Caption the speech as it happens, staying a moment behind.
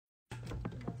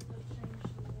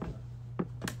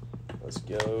Let's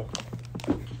go.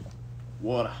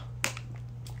 Water.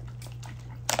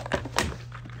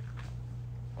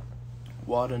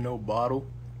 Water, no bottle.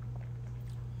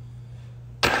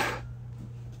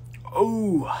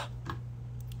 Oh.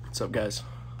 What's up, guys?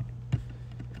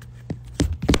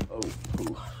 Oh.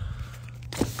 Ooh.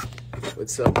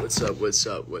 What's up? What's up? What's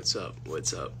up? What's up?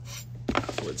 What's up?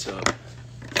 What's up?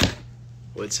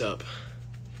 What's up?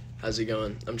 How's it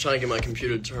going? I'm trying to get my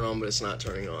computer to turn on, but it's not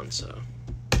turning on, so.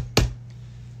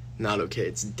 Not okay.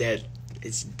 It's dead.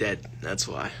 It's dead. That's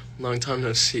why. Long time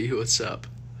no see. What's up?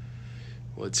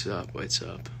 What's up? What's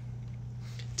up?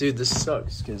 Dude, this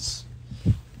sucks, because,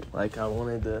 like, I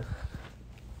wanted to...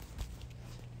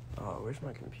 Oh, where's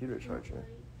my computer charger?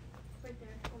 Right there,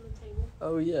 on the table.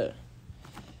 Oh, yeah.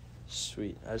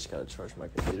 Sweet. I just gotta charge my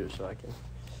computer so I can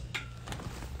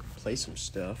play some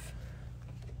stuff.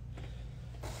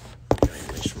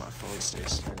 Gotta make sure my phone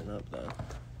stays standing up, though.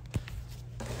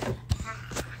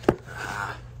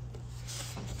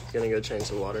 Gonna go change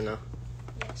the water now?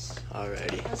 Yes.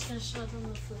 Alrighty. I was gonna show them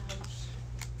the flowers.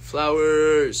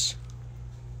 Flowers!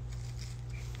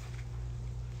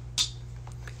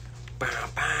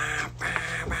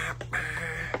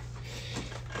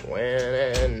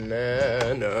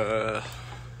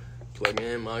 Plugging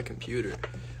in my computer.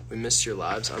 We missed your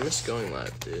lives. I missed going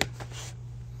live, dude.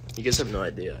 You guys have no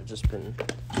idea. I've just been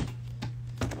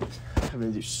having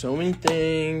to do so many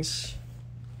things.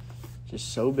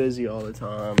 Just so busy all the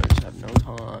time. I just have no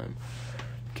time.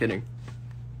 Kidding.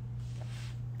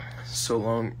 So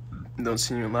long. Don't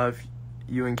see you in live.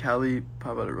 You and Callie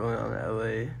pop out of Rolling on LA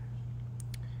in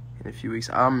a few weeks.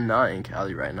 I'm not in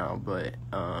Cali right now, but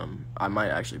I might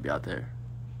actually be out there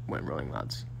when Rolling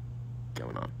Loud's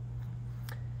going on.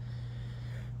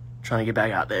 Trying to get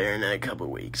back out there in a couple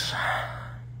weeks.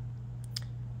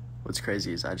 What's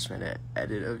crazy is I just made an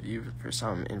edit of you for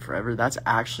some in forever. That's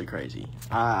actually crazy.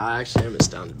 I actually am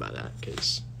astounded by that,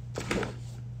 because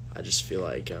I just feel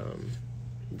like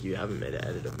you haven't made an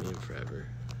edit of me in forever.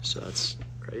 So that's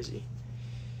crazy.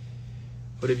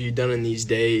 What have you done in these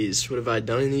days? What have I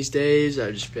done in these days?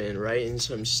 I've just been writing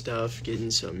some stuff,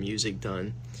 getting some music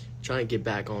done, trying to get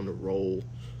back on the roll,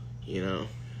 you know.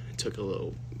 It took a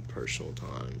little personal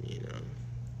time, you know.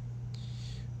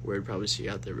 We'd probably see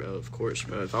you out there, bro. Of course,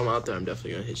 bro. If I'm out there, I'm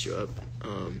definitely gonna hit you up,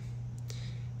 and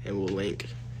we'll link.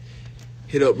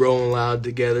 Hit up Rolling Loud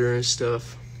together and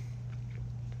stuff.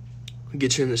 We'll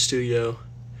get you in the studio.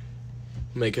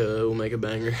 We'll make a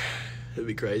banger. It'll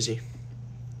be crazy.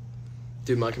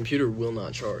 Dude, my computer will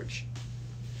not charge.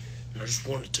 I just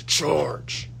want it to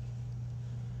charge.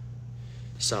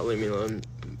 Stop leaving me alone.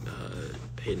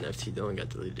 Payton FT Dylan got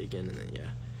deleted again, and then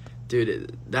yeah.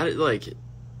 Dude, that like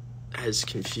has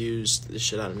confused the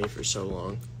shit out of me for so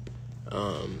long.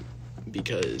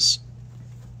 Because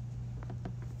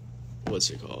what's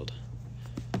it called?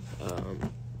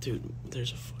 Dude,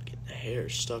 there's a fucking hair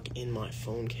stuck in my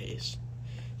phone case.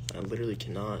 I literally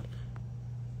cannot.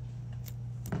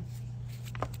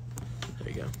 There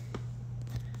you go.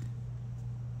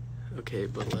 Okay,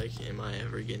 but like, am I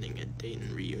ever getting a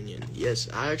Dayton reunion? Yes,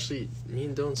 me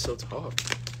and Dylan still talk.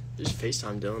 Just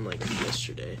FaceTime Dylan like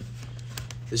yesterday.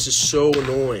 This is so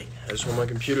annoying. I just want my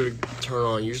computer to turn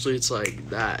on. Usually it's like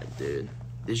that, dude.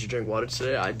 Did you drink water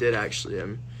today? I did actually.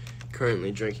 I'm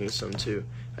currently drinking some too.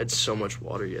 I had so much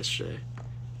water yesterday.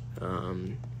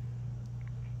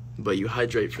 But you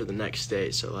hydrate for the next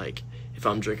day. So like, if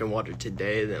I'm drinking water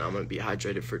today, then I'm going to be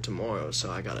hydrated for tomorrow.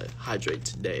 So I got to hydrate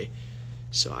today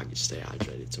so I can stay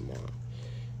hydrated tomorrow.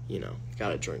 You know,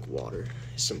 got to drink water.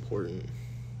 It's important.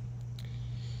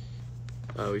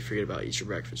 We forget about eat your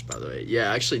breakfast, by the way.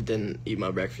 Yeah, I actually didn't eat my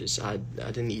breakfast. I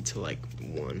didn't eat till like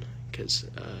 1, because,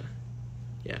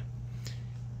 yeah.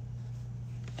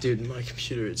 Dude, my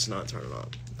computer, it's not turning on.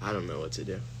 I don't know what to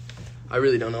do. I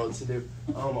really don't know what to do.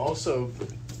 Also,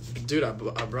 dude, I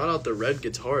brought out the red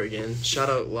guitar again. Shout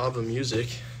out Lava Music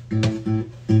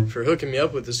for hooking me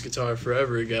up with this guitar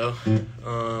forever ago.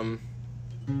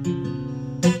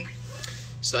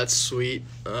 So that's sweet.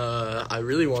 I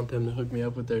really want them to hook me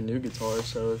up with their new guitar,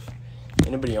 so if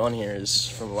anybody on here is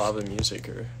from Lava Music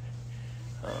or,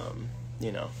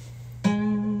 you know,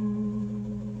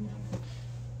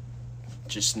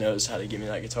 just knows how to give me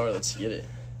that guitar, let's get it.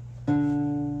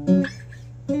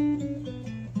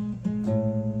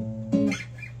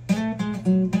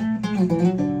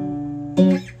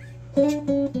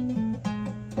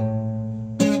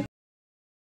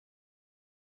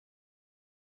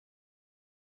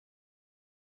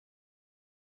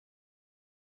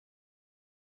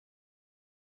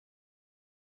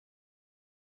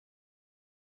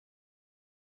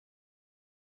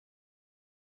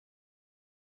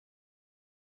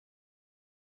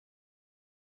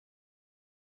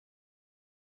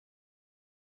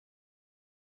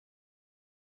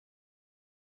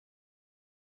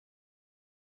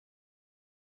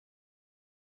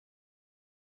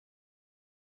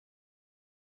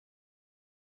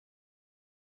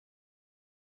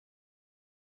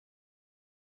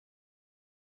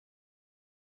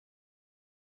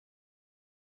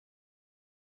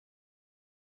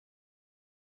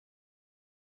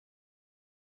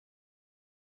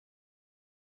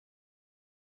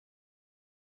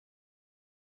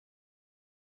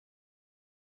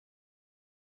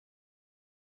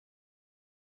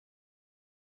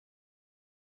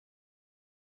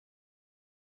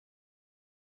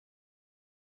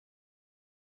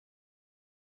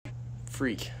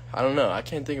 freak. I don't know. I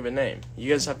can't think of a name.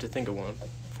 You guys have to think of one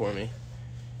for me.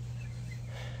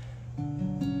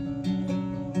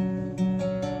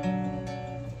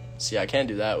 See, I can't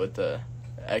do that with the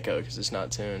echo because it's not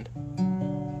tuned.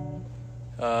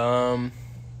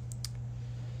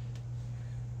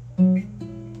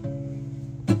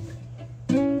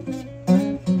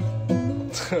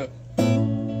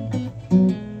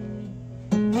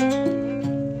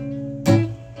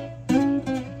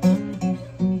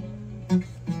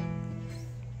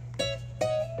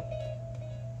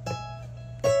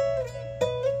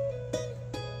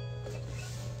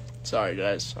 Sorry,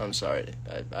 guys. I'm sorry.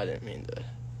 I didn't mean to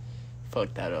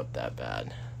fuck that up that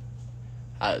bad.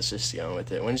 I was just going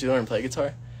with it. When did you learn to play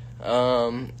guitar?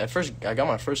 At first, I got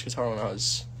my first guitar when I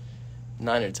was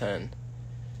 9 or 10.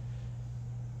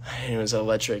 And it was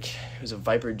electric. It was a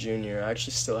Viper Junior. I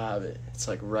actually still have it. It's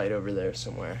like right over there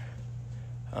somewhere.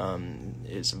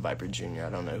 It's a Viper Junior. I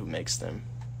don't know who makes them.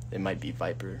 It might be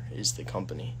Viper is the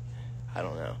company. I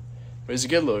don't know. But it's a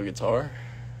good little guitar.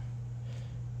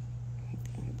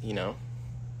 You know,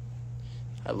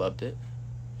 I loved it.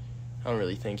 I don't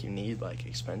really think you need like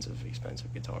expensive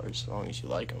guitars as long as you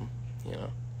like them. You know,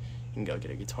 you can go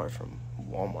get a guitar from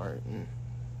Walmart, and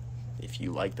if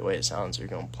you like the way it sounds, you're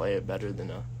gonna play it better than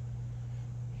a,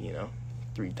 you know,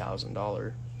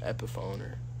 $3,000 Epiphone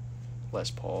or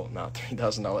Les Paul. Not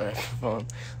 $3,000 Epiphone.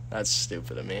 That's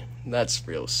stupid of me. That's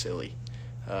real silly.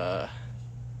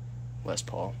 Les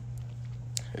Paul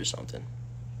or something.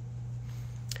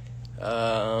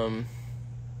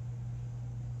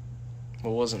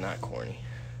 Well, wasn't that corny?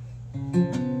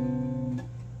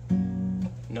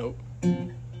 Nope.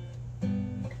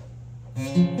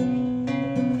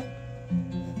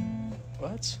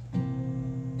 What?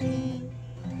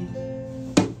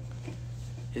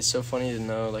 It's so funny to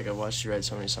know, like, I watched you write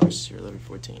so many songs since you were 11,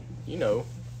 14. You know,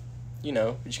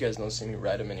 but you guys don't see me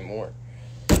write them anymore,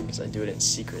 because I do it in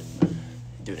secret.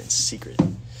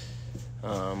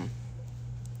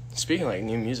 Speaking of, like,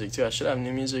 new music, too, I should have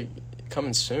new music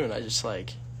coming soon. I just,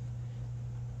 like,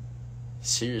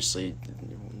 seriously,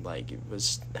 like,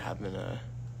 was having a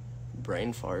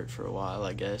brain fart for a while,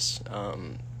 I guess.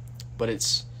 But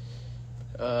it's,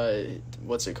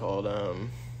 what's it called?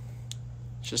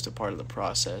 It's just a part of the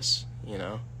process, you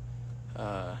know?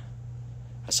 I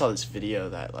saw this video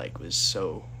that, like, was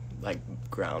so, like,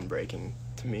 groundbreaking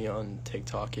to me on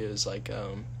TikTok. It was, like,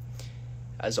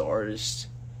 as an artist,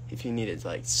 if you needed to,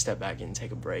 like, step back and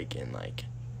take a break and, like,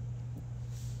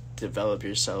 develop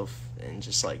yourself and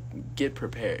just, like, get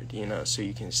prepared, you know, so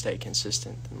you can stay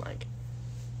consistent, and, like,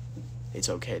 it's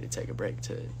okay to take a break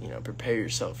to, you know, prepare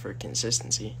yourself for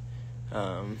consistency.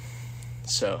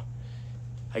 So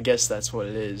I guess that's what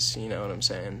it is, you know what I'm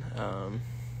saying?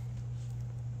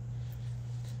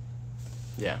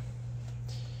 Yeah.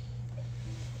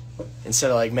 Instead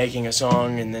of, like, making a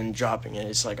song and then dropping it,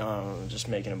 it's like, oh, just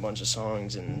making a bunch of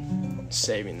songs and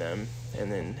saving them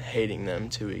and then hating them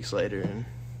 2 weeks later, and,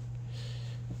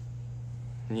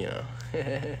 you know.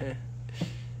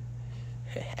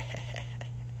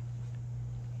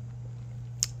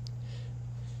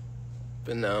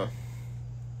 But no,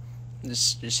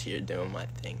 just here doing my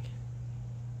thing.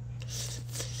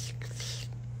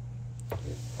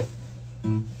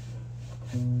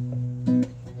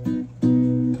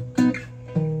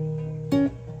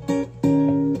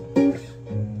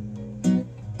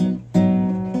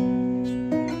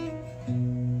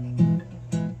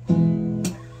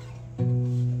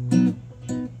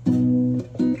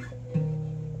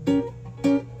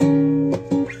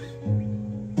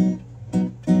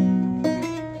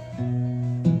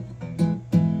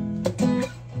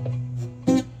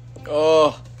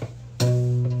 Oh.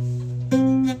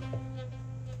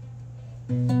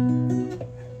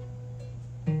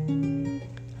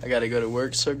 I gotta go to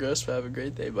work, so gross, but have a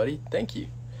great day, buddy. Thank you.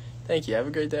 Have a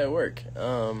great day at work.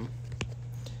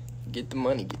 Get the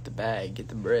money, get the bag, get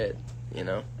the bread, you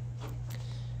know.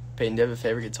 Payton, do you have a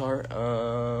favorite guitar?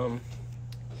 I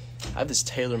have this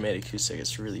tailor-made acoustic.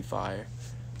 It's really fire.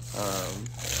 I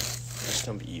just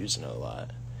don't be using it a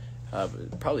lot.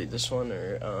 But probably this one,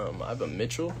 or I have a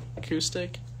Mitchell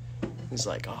acoustic. It's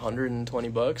like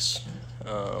 $120.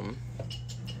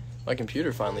 My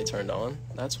computer finally turned on.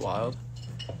 That's wild.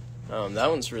 That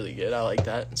one's really good. I like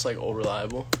that. It's like old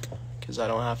reliable, because I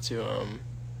don't have to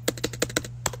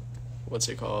what's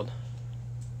it called?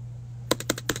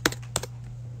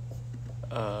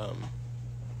 I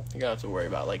don't have to worry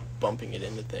about, like, bumping it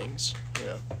into things, you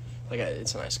know. Like,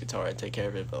 it's a nice guitar. I take care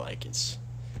of it, but, like, if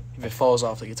it falls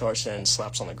off the guitar stand and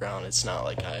slaps on the ground, it's not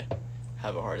like I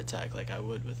have a heart attack like I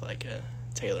would with, like, a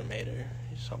TaylorMade or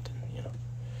something, you know.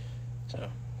 So,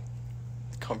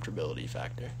 comfortability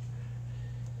factor.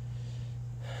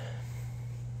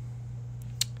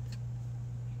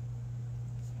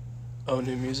 Oh,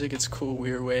 new music? It's cool.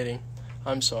 We were waiting.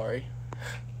 I'm sorry.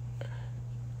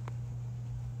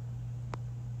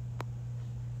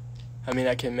 I mean,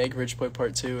 I can make Rich Boy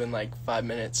Part 2 in like 5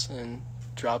 minutes and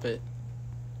drop it,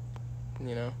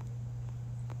 you know?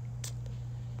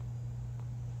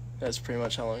 That's pretty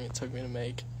much how long it took me to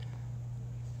make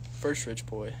first Rich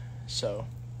Boy. So,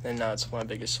 and now it's my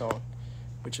biggest song,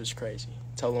 which is crazy.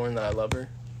 Tell Lauren that I love her.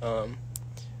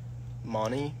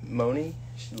 Moni,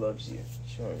 she loves you.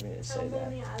 She wanted me to say that.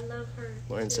 Moni, I love her.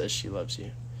 Lauren says she loves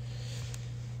you.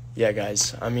 Yeah,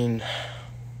 guys, I mean,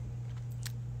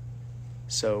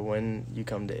 so when you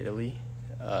come to Italy,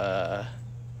 I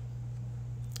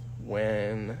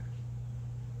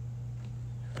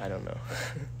don't know.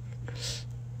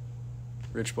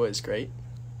 Rich Boy is great.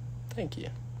 Thank you.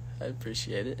 I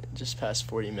appreciate it. It just passed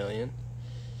 40 million,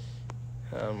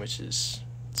 which is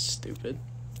stupid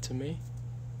to me.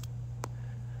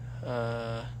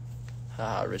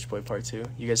 Rich Boy Part 2.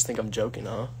 You guys think I'm joking,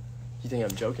 huh? You think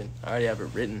I'm joking? I already have it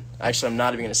written. Actually, I'm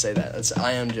not even going to say that.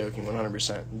 I am joking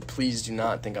 100%. Please do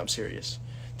not think I'm serious.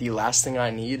 The last thing I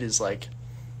need is, like,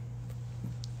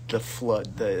 the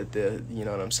flood, the you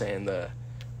know what I'm saying, the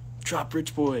drop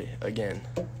Rich Boy again.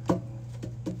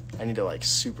 I need to, like,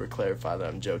 super clarify that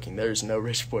I'm joking. There's no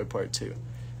Rich Boy Part 2.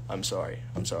 I'm sorry.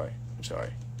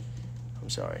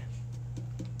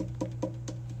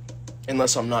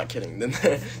 Unless I'm not kidding, then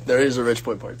there is a Rich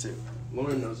Boy Part 2.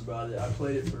 Lauren knows about it. I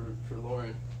played it for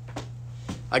Lauren.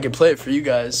 I can play it for you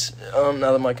guys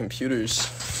now that my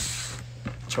computer's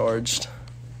charged.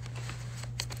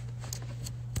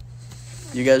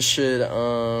 You guys should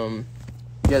you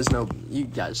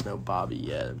guys know Bobby,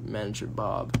 yeah, manager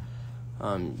Bob.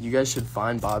 You guys should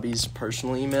find Bobby's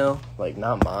personal email, like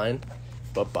not mine,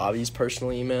 but Bobby's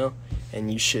personal email,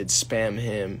 and you should spam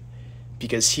him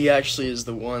because he actually is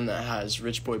the one that has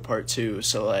Rich Boy Part 2.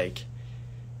 So like,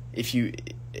 if you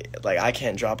like, I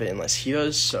can't drop it unless he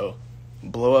does. So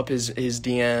blow up his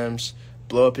DMs,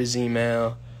 blow up his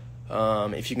email.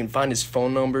 If you can find his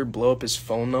phone number, blow up his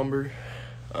phone number.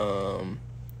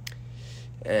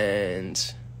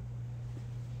 And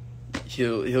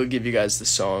he'll give you guys the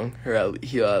song, or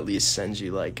he'll at least send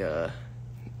you like a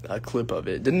clip of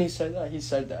it. Didn't he say that? He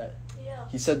said that. Yeah.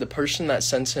 He said the person that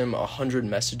sends him 100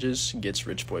 messages gets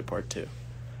Rich Boy Part 2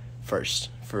 first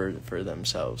for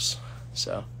themselves.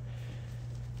 So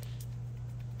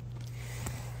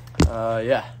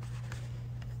yeah,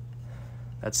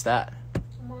 that's that.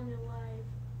 I'm on your live.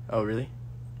 Oh really?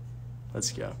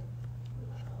 Let's go.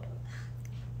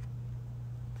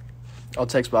 I'll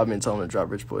text Bobby and tell him to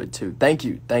drop Rich Boy 2. Thank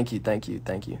you.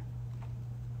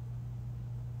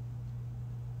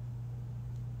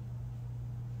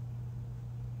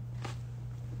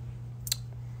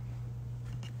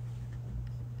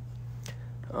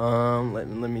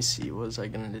 Let me see. What was I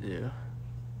gonna do?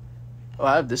 Oh,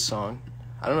 I have this song.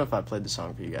 I don't know if I played the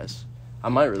song for you guys. I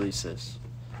might release this.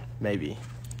 Maybe.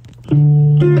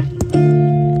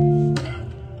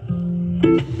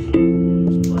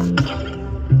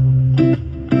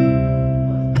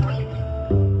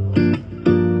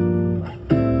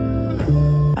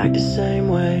 Act the same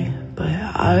way, but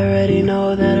I already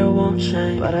know that it won't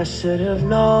change. But I should have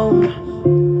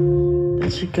known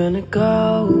that you're gonna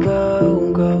go.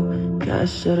 Yeah, I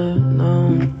should have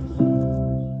known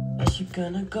that you're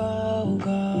gonna go.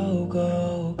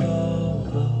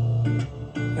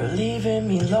 You're leaving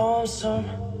me lonesome.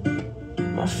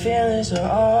 My feelings are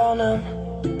all numb.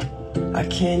 I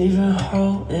can't even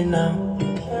hold it now.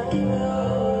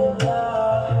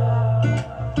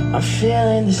 I'm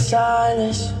feeling the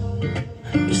silence.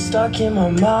 You're stuck in my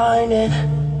mind and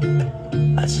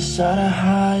I just try to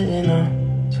hide it now.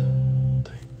 2,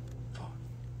 3,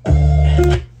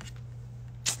 4.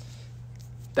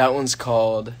 That one's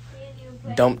called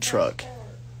Dump Truck.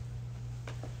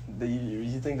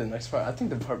 You think the next part? I think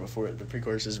the part before it, the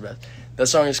pre-chorus is best. That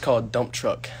song is called Dump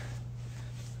Truck.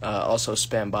 Also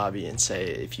spam Bobby and say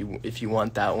if you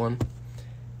want that one,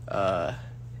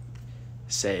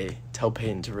 tell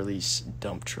Payton to release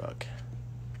Dump Truck.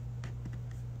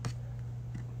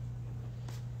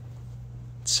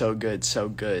 So good.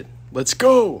 Let's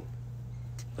go.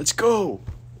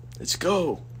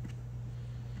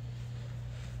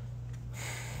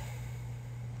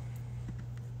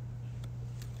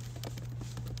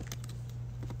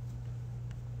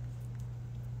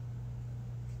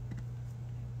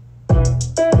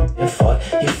 If what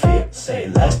you feel, say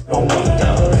less, don't want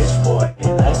down, rich boy,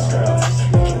 and less girls.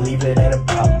 You can leave it in a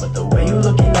pop, but the way you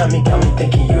looking at me got me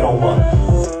thinking you don't wanna.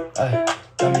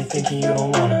 Got me thinking you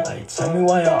don't wanna. Like, tell me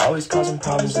why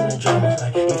problems and the drama.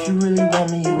 Like, if you really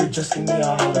want me, you would just give me a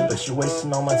holler. But you're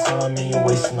wasting all my time and you're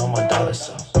wasting all my dollars.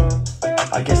 So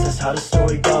I guess that's how the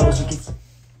story goes. You get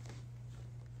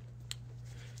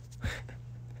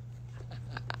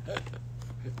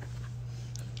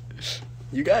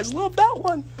You guys love that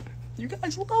one. You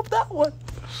guys love that one.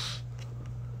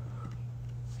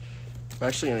 I'm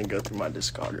actually going to go through my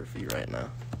discography right now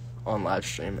on live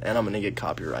stream, and I'm going to get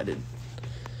copyrighted.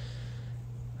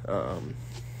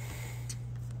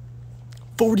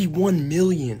 41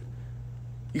 million.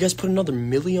 You guys put another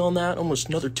milli on that? Almost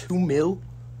another 2 mil?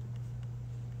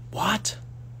 What?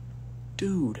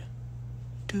 Dude.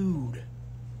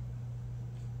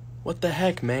 What the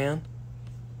heck, man?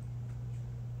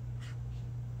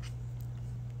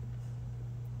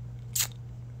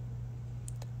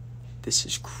 This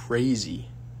is crazy.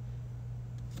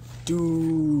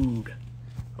 Dude.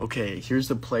 Okay, here's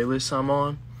the playlist I'm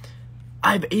on.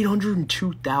 I have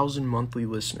 802,000 monthly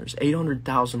listeners.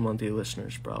 800,000 monthly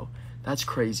listeners, bro. That's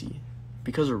crazy.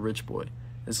 Because of Rich Boy.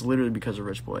 It's literally because of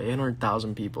Rich Boy.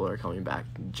 800,000 people are coming back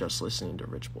just listening to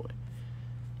Rich Boy.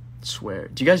 I swear.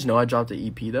 Do you guys know I dropped the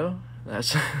EP, though?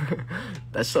 That's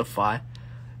stuff fire.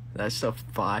 That's stuff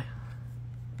fire.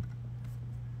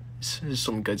 There's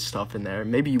some good stuff in there.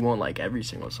 Maybe you won't like every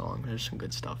single song. There's some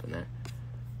good stuff in there.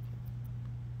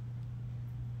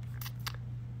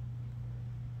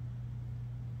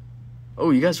 Oh,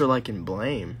 you guys are liking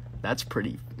Blame. That's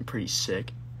pretty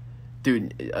sick.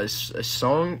 Dude, a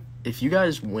song, if you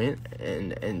guys went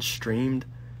and streamed,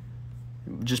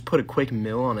 just put a quick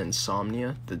mill on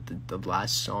Insomnia, the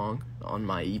last song on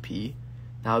my EP,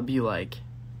 that would be like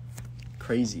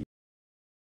crazy.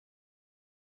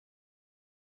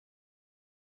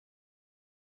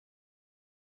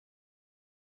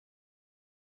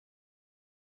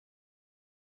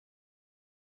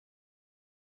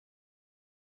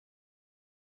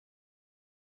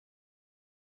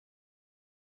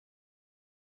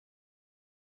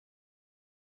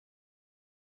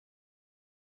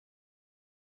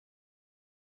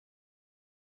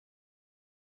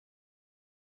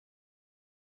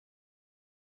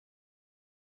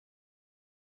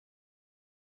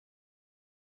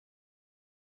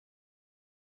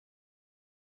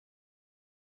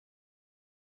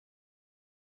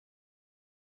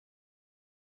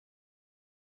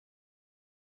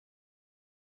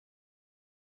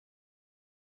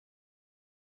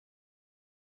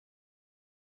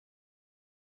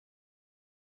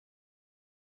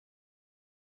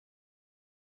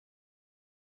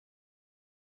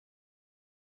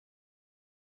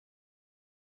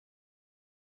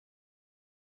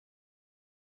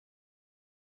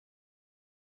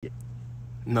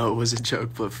 No, it was a joke,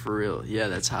 but for real. Yeah,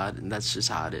 that's just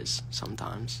how it is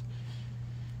sometimes.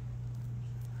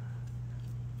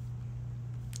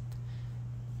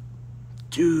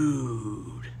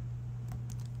 Dude.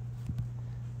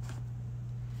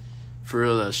 For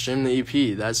real though, stream the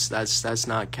EP. That's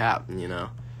not cap, you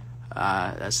know.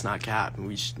 That's not cap.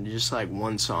 We just like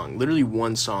one song, literally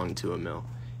one song to a mil.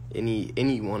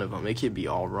 Any one of them. It could be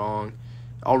All Wrong.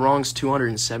 All Wrong's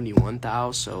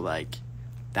 271,000, so like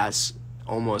that's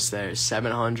almost there.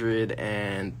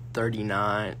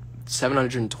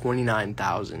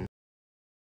 729,000.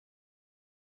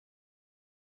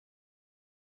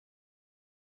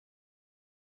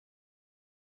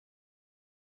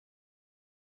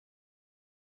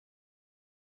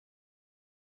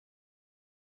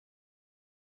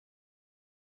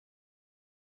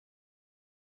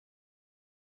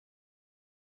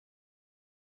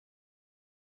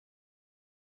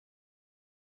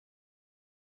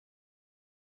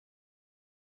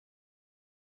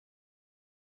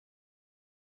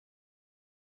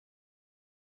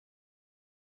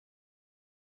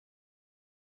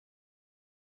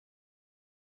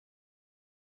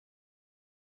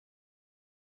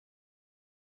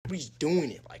 Nobody's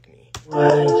doing it like me.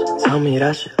 Tell me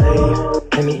that you leave.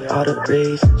 Give me all the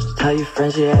reasons. Tell your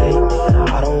friends you hate me.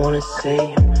 I don't wanna see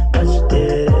him, but you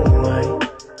did anyway.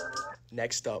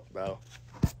 Next up, bro.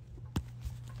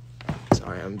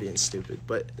 Sorry, I'm being stupid,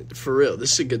 but for real,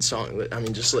 this is a good song. I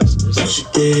mean, just listen. Just listen.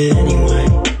 But you did anyway.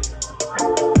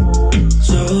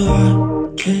 So I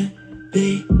can't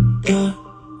be the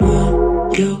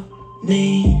one you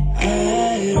need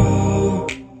at all.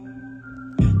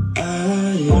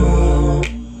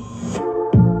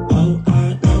 All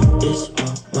I know is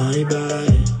on my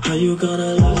body. How you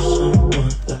gonna love someone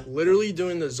that Literally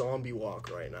doing the zombie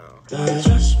walk right now.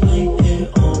 just wait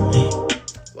it on me?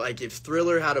 Like if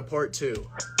Thriller had a part 2.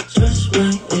 Just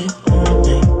wait it on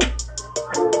me.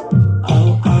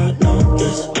 All I know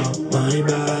is on my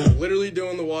body. Literally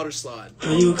doing the water slide.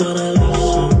 How you gonna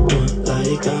love someone like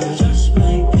like I just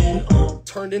make it on.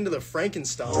 Turned into the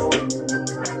Frankenstein.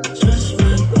 Just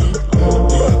make it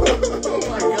on. Oh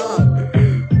my god.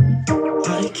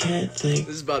 I can't think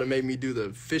This is about to make me do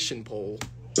the fishing pole.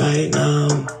 right now.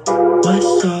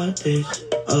 What's all this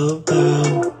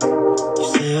about? You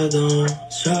say I don't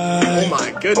try. Oh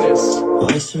my goodness.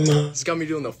 What's in my This got me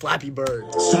doing the Flappy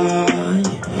Bird. side? I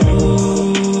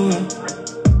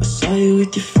saw you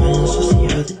with your friends just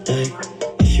the other day.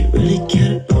 If you really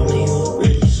cared about me, you would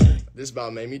really say. This is about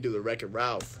to make me do the Wreck-It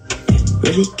Ralph.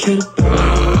 Really cared about me,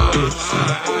 you would say.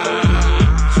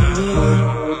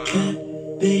 So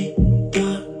can't be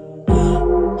got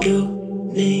what you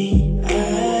need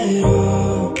at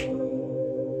all.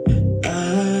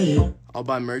 I'll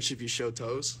buy merch if you show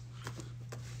toes.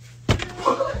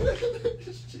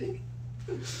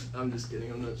 I'm just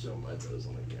kidding. I'm not showing my toes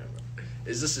on the camera.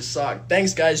 Is this a sock?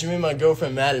 Thanks, guys. You made my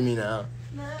girlfriend mad at me now.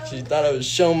 No. She thought I was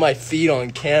showing my feet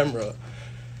on camera.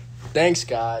 Thanks,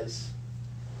 guys.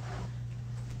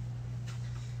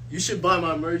 You should buy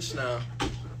my merch now.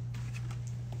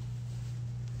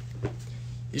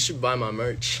 You should buy my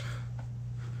merch.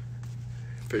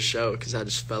 For sure, because I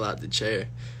just fell out the chair.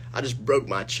 I just broke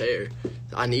my chair.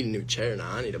 I need a new chair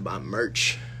now. I need to buy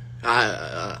merch.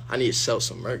 I need to sell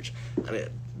some merch. I need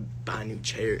to buy a new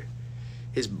chair.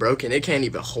 It's broken. It can't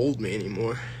even hold me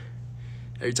anymore.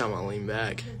 Every time I lean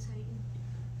back.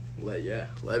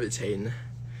 Levitating.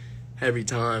 Every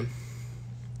time.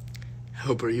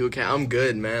 Hope, are you okay? I'm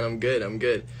good, man. I'm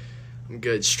good.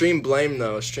 Stream blame,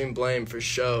 though. Stream blame for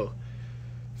sure.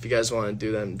 If you guys want to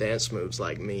do them dance moves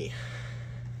like me.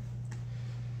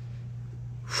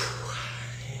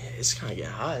 It's kind of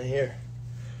getting hot in here.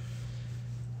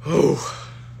 Oh.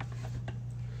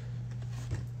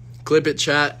 Clip it,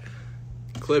 chat.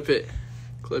 Clip it.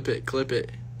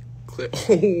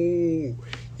 Oh.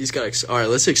 He's got... All right,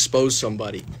 let's expose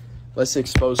somebody. Let's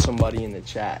expose somebody in the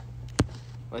chat.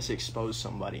 Let's expose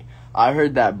somebody. I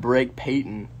heard that break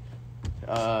Payton.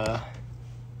 Oh.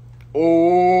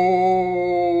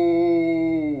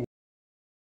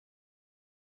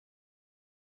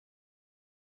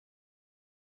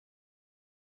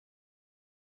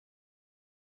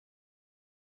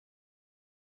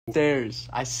 Stairs.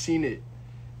 I seen it.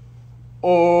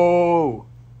 Oh.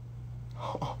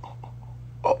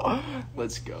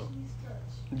 Let's go.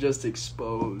 Just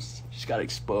exposed. Just got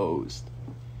exposed.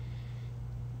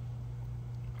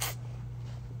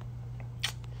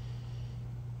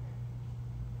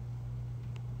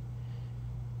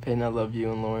 Payton, I love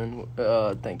you, and Lauren.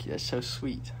 Thank you. That's so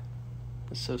sweet.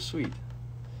 That's so sweet.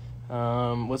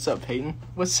 What's up, Payton?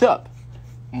 What's up?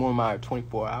 Moormeier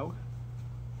 24 hour.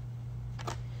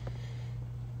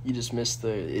 You just missed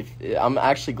the. I'm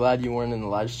actually glad you weren't in the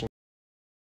live stream.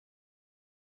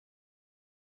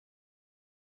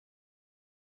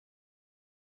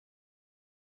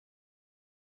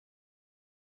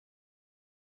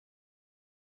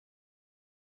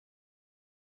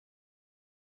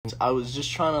 I was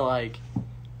just trying to like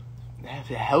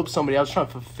help somebody. I was trying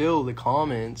to fulfill the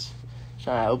comments,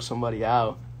 trying to help somebody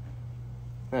out.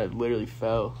 And it literally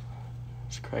fell.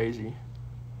 It's crazy.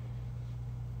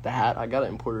 The hat, I got it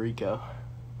in Puerto Rico.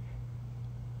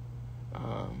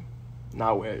 Now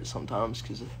I wear it sometimes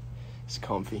because it's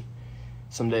comfy.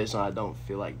 Some days when I don't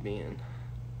feel like being,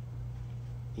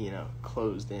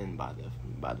 closed in by the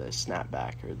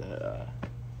snapback or the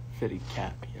fitted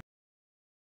cap.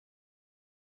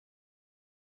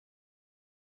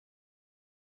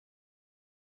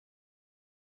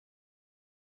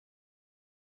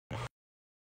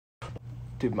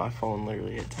 Dude, my phone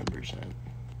literally hit 10%.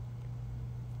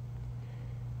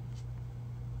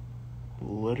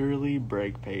 Literally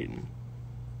break Payton.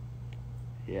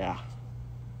 Yeah.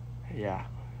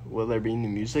 Will there be new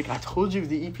music? I told you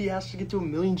the EP has to get to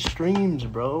 1 million streams,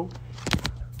 bro.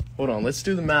 Hold on, let's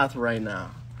do the math right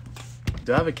now.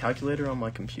 Do I have a calculator on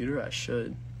my computer? I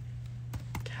should.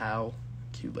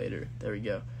 Calculator. There we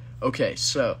go. Okay,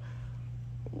 so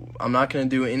I'm not going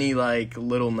to do any,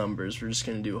 little numbers. We're just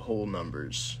going to do whole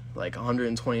numbers.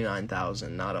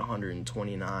 129,000, not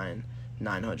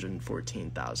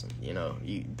 129,914,000.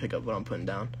 You pick up what I'm putting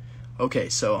down. Okay,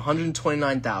 so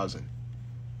 129,000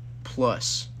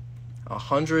 plus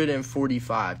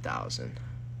 145,000.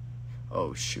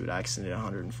 Oh, shoot, I accidentally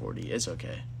 140. It's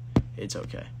okay.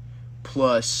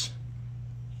 Plus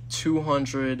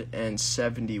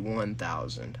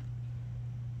 271,000.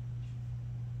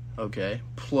 Okay,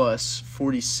 plus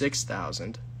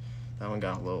 46,000. That one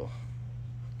got a little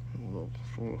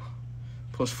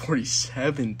plus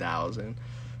 47,000.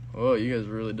 Oh, you guys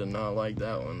really did not like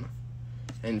that one.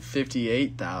 And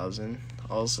 58,000.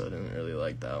 Also didn't really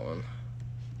like that one.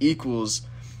 Equals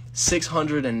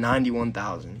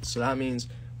 691,000. So that means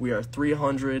we are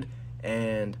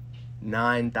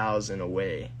 309,000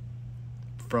 away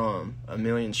from 1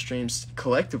 million streams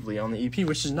collectively on the EP,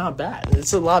 which is not bad.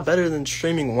 It's a lot better than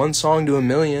streaming one song to 1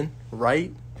 million,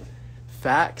 right?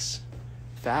 Facts.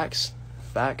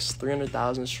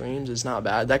 300,000 streams is not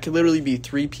bad. That could literally be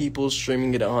 3 people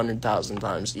streaming it 100,000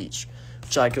 times each,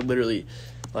 which I could literally,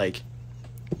 like,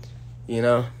 you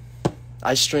know,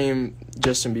 I stream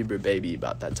Justin Bieber Baby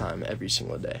about that time every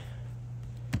single day.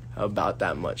 About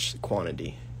that much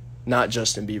quantity. Not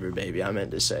Justin Bieber Baby. I meant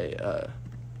to say,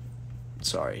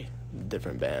 sorry,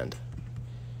 different band.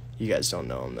 You guys don't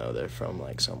know them, though. They're from,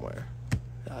 like, somewhere.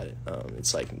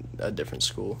 It's, like, a different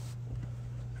school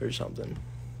or something.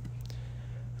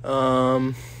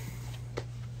 I'm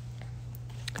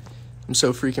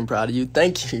so freaking proud of you.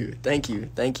 Thank you.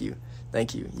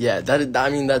 Yeah,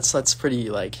 that's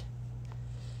pretty, like,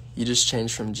 you just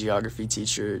changed from geography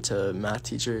teacher to math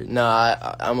teacher. No,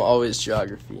 I'm always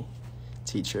geography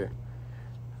teacher.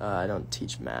 I don't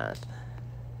teach math.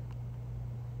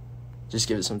 Just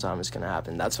give it some time, it's gonna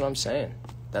happen. That's what I'm saying.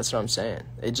 This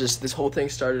whole thing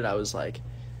started, I was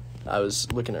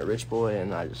looking at Rich Boy,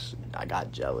 and I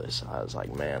got jealous. I was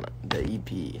like, man, the EP.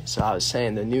 So I was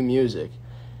saying the new music,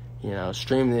 you know,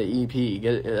 stream the EP,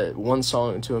 get one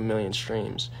song to 1 million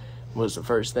streams was the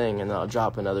first thing, and then I'll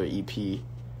drop another EP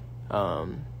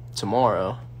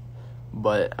tomorrow.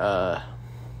 But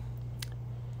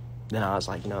then I was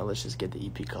like, you know, let's just get the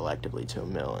EP collectively to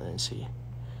 1 million and see.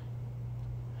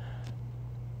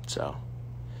 So,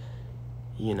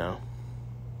 you know.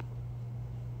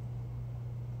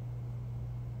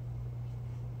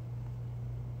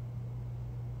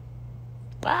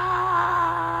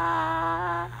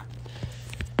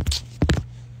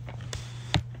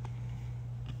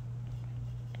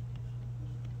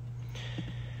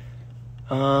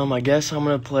 I guess I'm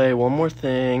gonna play one more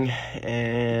thing,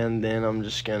 and then I'm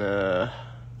just gonna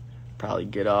probably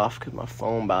get off because my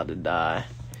phone about to die.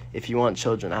 If you want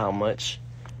children, how much?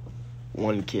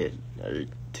 1 kid or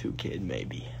 2 kid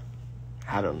maybe.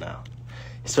 I don't know.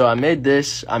 So I made a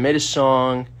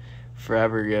song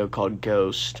forever ago called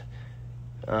Ghost.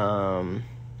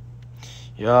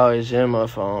 You always hit my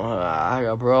phone. I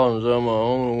got problems, I'm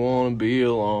only wanna be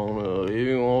alone. If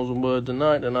you want some bud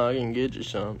tonight, then I can get you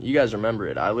some. You guys remember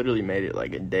it. I literally made it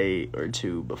like a day or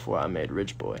 2 before I made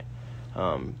Rich Boy.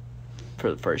 For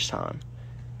the first time.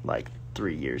 Like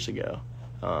 3 years ago.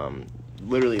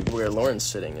 Literally where Lauren's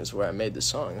sitting is where I made the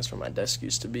song. That's where my desk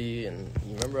used to be, and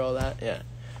you remember all that? Yeah.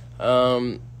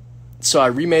 So I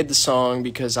remade the song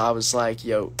because I was like,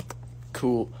 yo,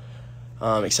 cool.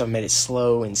 Except I made it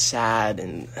slow and sad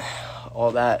and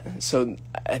all that. So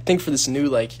I think for this new,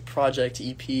 like, project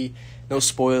EP, no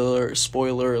spoiler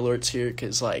alerts here,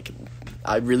 because, like,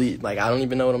 I don't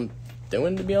even know what I'm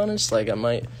doing, to be honest. Like, I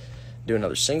might do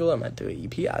another single, I might do an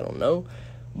EP, I don't know.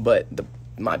 But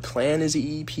my plan is an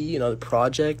EP, you know, the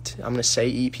project. I'm going to say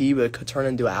EP, but it could turn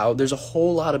into an album. There's a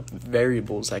whole lot of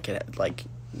variables that could, like,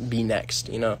 be next,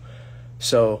 you know.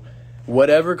 So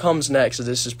whatever comes next,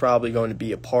 this is probably going to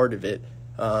be a part of it.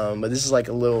 But this is like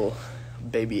a little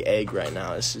baby egg right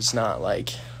now. This is not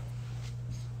like,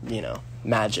 you know,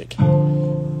 magic.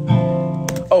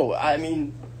 Oh, I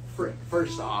mean,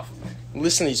 first off,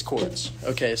 listen to these chords.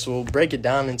 Okay, so we'll break it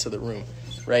down into the room.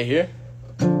 Right here.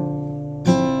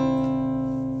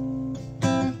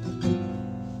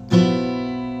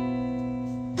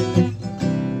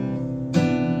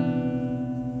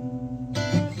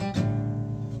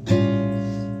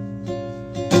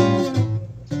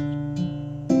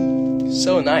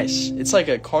 So nice. It's like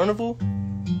a carnival,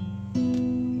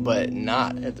 but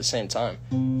not at the same time.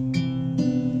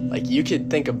 Like, you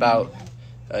could think about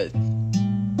a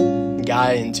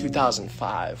guy in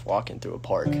 2005 walking through a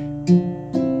park.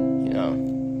 You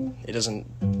know,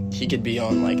 he could be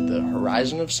on, like, the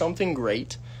horizon of something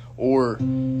great, or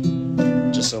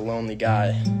just a lonely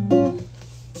guy,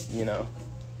 you know,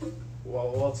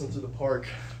 waltzing through the park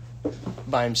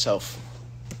by himself.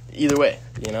 Either way,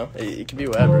 you know, it could be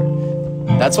whatever.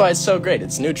 That's why it's so great.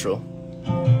 It's neutral.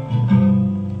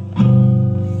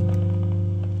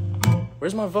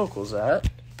 Where's my vocals at?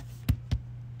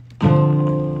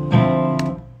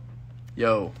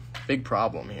 Yo, big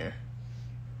problem here.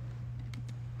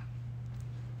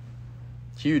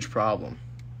 Huge problem.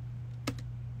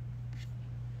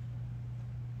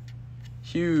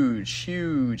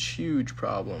 Huge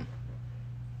problem.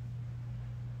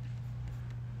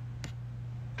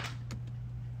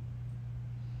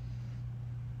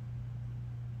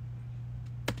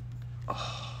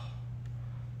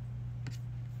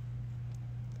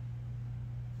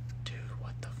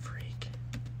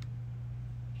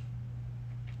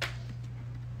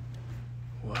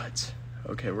 What?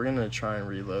 Okay, we're gonna try and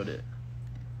reload it.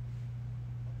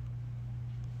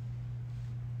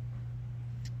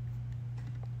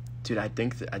 Dude, I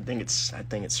think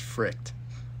it's fricked.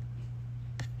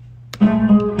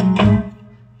 I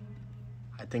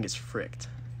think it's fricked.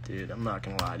 Dude, I'm not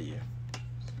gonna lie to you.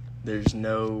 There's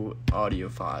no audio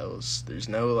files. There's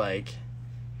no, like,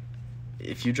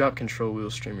 if you drop control wheel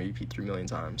stream repeat 3 million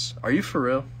times. Are you for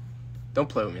real? Don't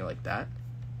play with me like that.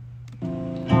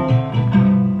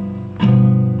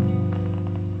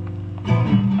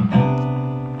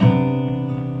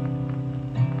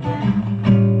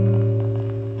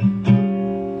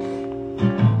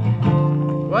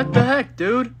 What the heck,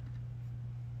 dude?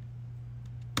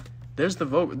 There's the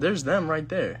vote. There's them right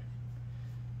there.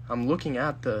 I'm looking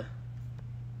at the...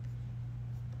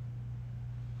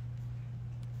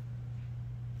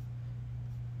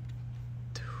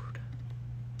 Dude.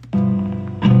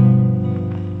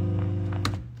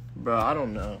 Bro, I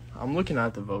don't know. I'm looking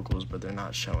at the vocals, but they're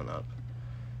not showing up.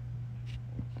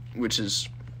 Which is...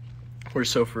 We're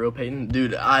so for real, Payton.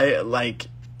 Dude, I, like...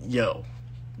 Yo,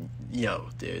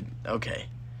 dude. Okay.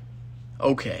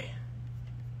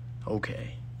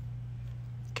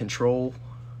 Control.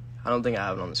 I don't think I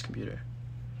have it on this computer.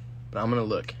 But I'm gonna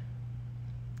look.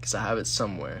 Because I have it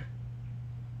somewhere.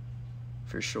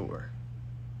 For sure.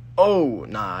 Oh,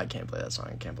 nah, I can't play that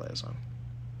song.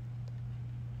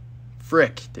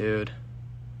 Frick, dude.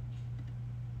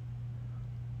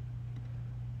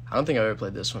 I don't think I ever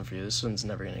played this one for you. This one's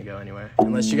never gonna go anywhere.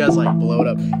 Unless you guys, like, blow it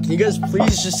up. Can you guys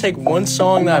please just take one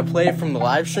song that I played from the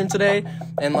live stream today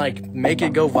and, like, make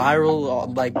it go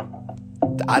viral, like,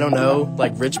 I don't know,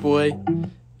 like Rich Boy,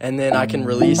 and then I can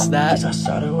release that? I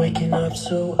started waking up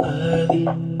so early.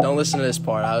 Don't listen to this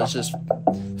part. I was just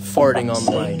farting on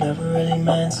the mic. Never really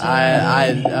meant to.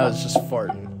 I was just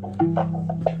farting.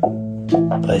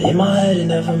 But in my head it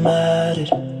never mattered.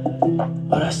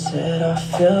 What I said, I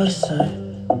feel the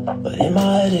same. But in my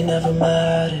head it never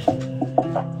mattered.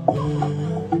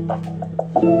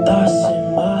 Thoughts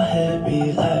in my head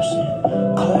relapsing.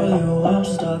 Call you, I'm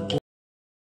stuck in.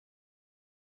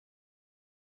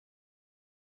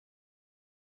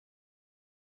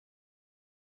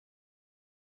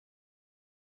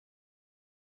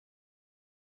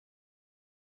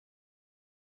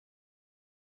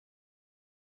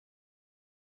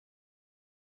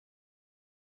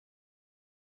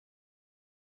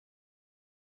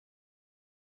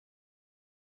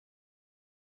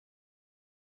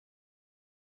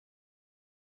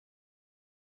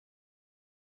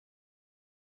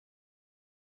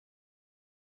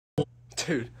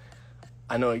 Dude,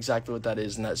 I know exactly what that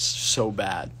is, and that's so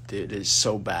bad, dude. It is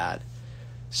so bad.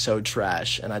 So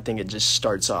trash. And I think it just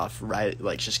starts off right,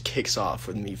 like, just kicks off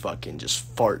with me fucking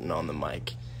just farting on the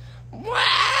mic.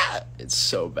 It's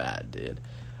so bad, dude.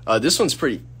 This one's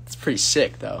pretty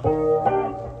sick, though.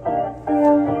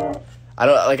 I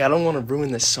don't want to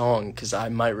ruin this song, because I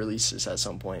might release this at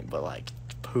some point, but, like,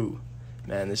 poo.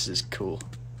 Man, this is cool.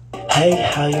 Hey,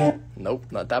 how you Nope,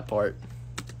 not that part.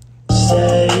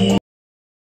 say?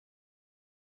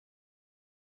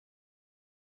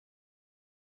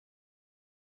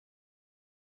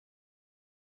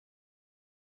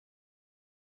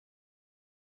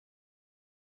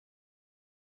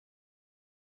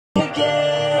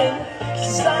 Again,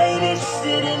 'cause I ain't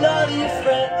interested in all of your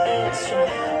friends. So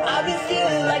I be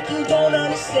feeling like you don't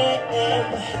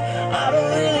understand. I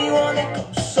don't really wanna go,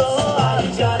 so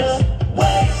I gotta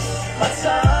waste my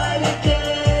time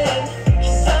again.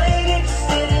 'Cause I ain't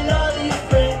interested in all of your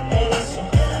friends. So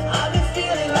I be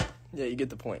feeling like... Yeah, you get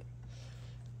the point.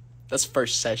 That's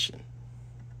first session.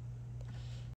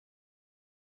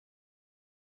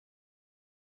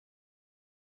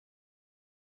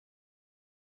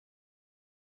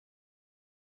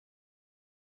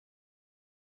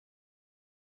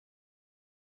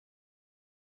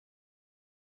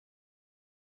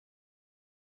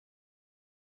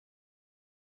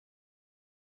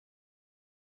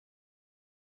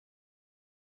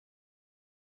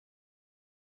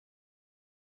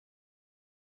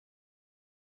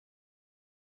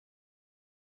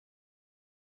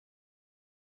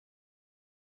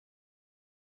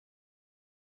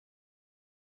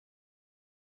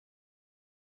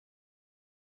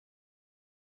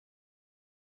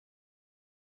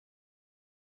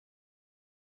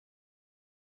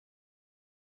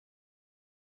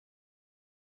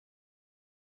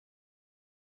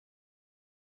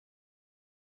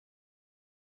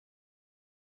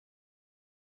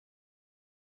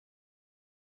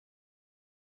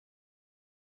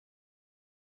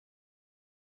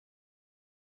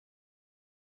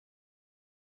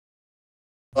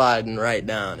 Sliding right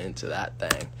down into that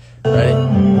thing. Ready?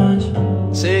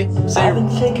 See? I've been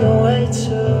thinking way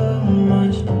too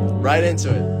much. Right into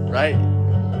it, right?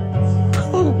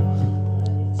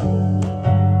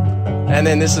 And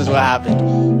then this is what happened.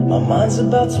 My mind's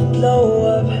about to blow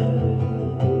up.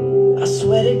 I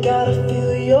swear to God, I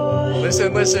feel your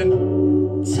Listen.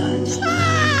 touch.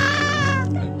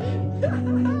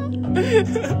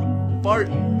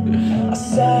 Barton. I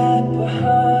sat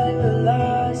behind the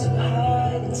lights of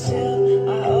hide until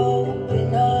I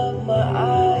opened up my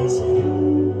eyes.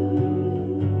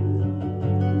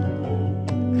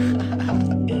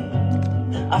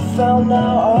 I found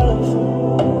out all of them.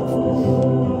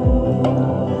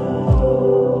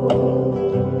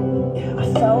 Yeah, I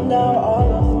found out all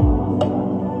of them.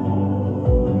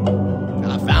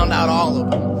 I found out all of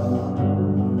them.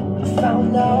 I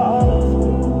found out all of them.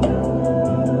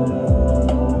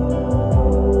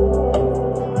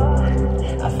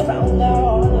 I found out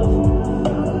all of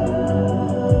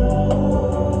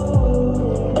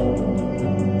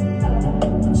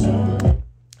them.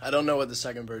 I don't know what the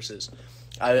second verse is.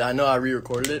 I know I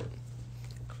re-recorded it,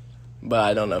 but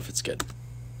I don't know if it's good.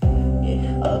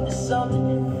 Yeah, up to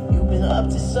something. You've been up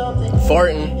to something.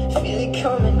 Farting. Feel it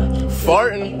coming.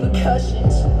 Farting.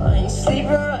 Repercussions. I ain't sleeping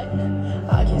right.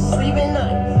 I can't sleep at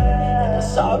night. And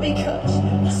that's all because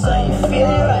I ain't feeling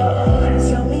right.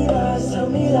 Tell me lies, tell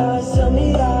me lies, tell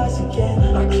me lies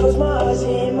again. I close my eyes,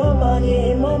 you're in my mind,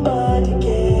 you're in my mind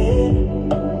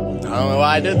again. I don't know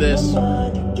why I did this.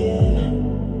 Mind again.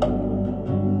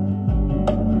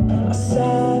 I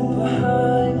sat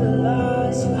behind the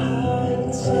lights and hide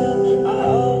until I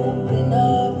open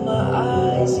up my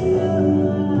eyes.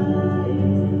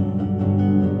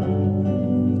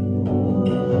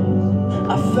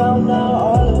 I found out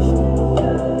all of them.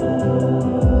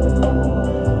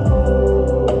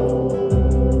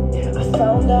 Yeah, I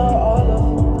found out all of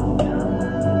them.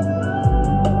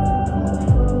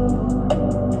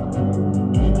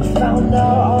 I found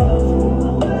out all of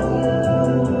them.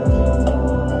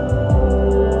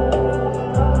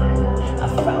 I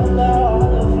found out all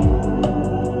of them.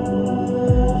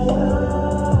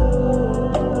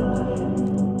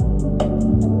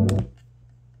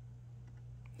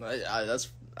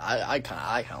 I kind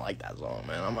of like that song,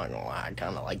 man. I'm not gonna lie, I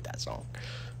kind of like that song.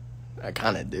 I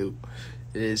kind of do.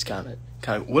 It is kind of.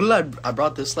 What did I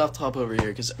brought this laptop over here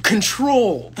because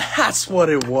Control. That's what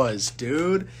it was,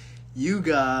 dude. You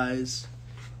guys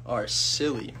are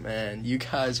silly, man. You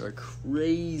guys are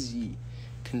crazy.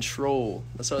 Control.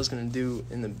 That's what I was gonna do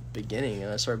in the beginning,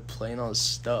 and I started playing all this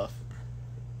stuff.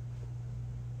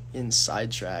 Getting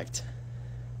sidetracked.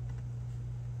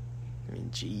 I mean,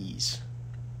 jeez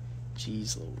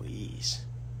Louise.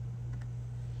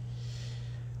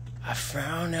 I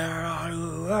found out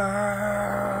all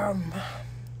about.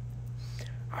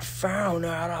 I found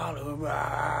out all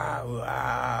about.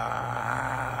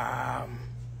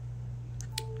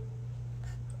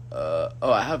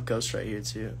 Oh, I have Ghost right here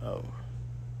too.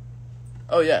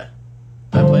 Oh yeah.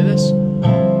 Did I play this?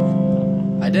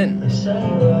 I didn't.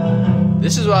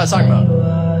 This is what I was talking about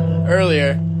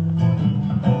earlier.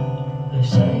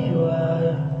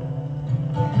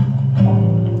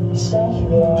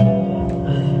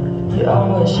 You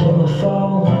always hit my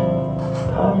phone.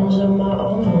 Problems of my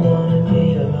own, wanna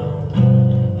be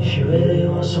alone. If you really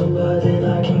want somebody, then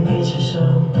I can get you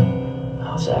some.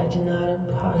 I was acting out of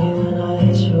pocket when I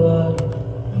hit you up.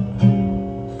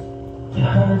 You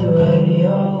heard the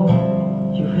radio.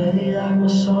 You really like my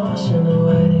songs and the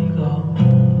way they go.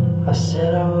 I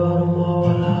said I wrote them all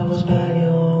while I was back at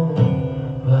home.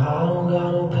 But I don't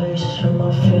got no patience for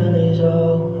my feelings,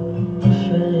 my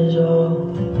feelings,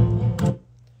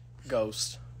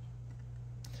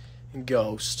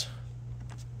 Ghost.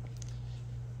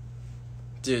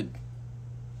 Dude,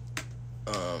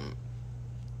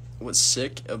 what's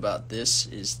sick about this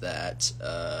is that,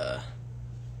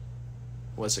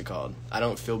 what's it called? I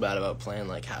don't feel bad about playing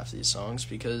like half these songs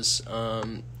because,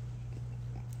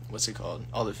 what's it called?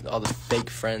 All the fake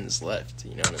friends left,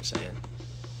 you know what I'm saying?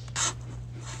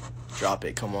 Drop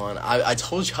it, come on. I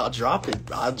told you I'll drop it.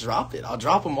 I'll drop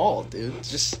them all, dude.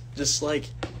 Just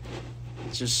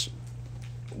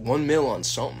 1 mil on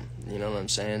something. You know what I'm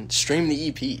saying? Stream the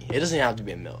EP. It doesn't have to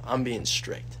be a mil. I'm being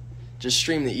strict. Just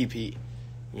stream the EP.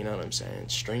 You know what I'm saying?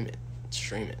 Stream it.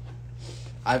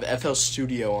 I have FL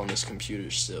Studio on this computer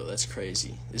still. That's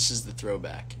crazy. This is the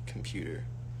throwback computer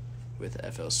with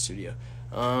FL Studio.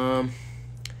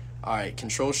 Alright,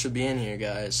 Control should be in here,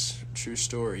 guys. True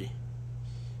story.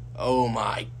 Oh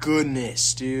my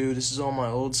goodness, dude. This is all my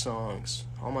old songs.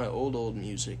 All my old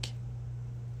music.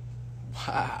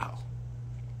 Wow,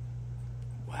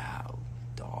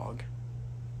 dog.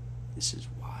 This is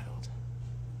wild.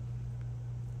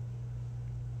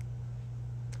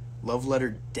 Love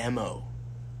letter demo.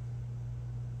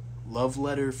 Love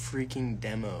letter freaking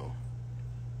demo.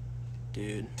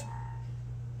 Dude.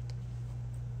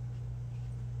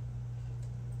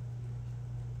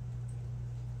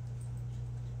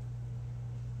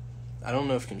 I don't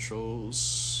know if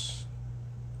controls.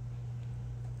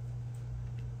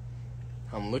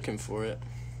 I'm looking for it.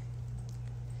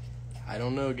 I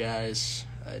don't know, guys.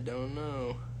 I don't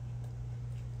know.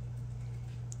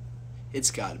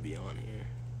 It's got to be on here.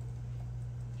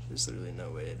 There's literally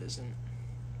no way it isn't.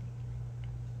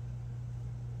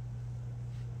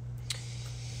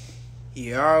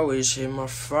 You always hit my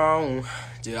phone.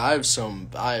 Dude, I have some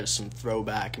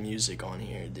throwback music on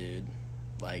here, dude.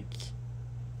 Like,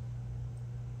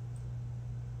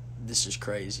 this is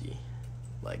crazy.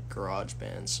 Like garage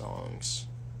band songs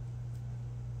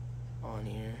on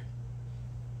here.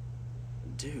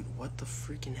 Dude, what the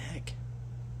freaking heck?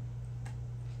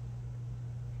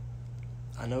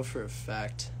 I know for a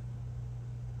fact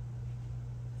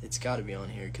it's got to be on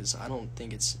here because I don't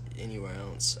think it's anywhere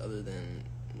else other than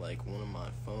like one of my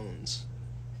phones.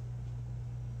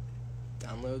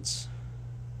 Downloads.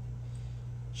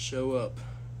 Show up.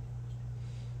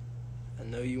 I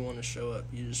know you want to show up.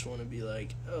 You just want to be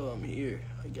like, oh, I'm here.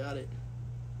 I got it.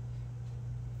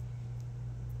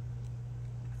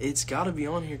 It's got to be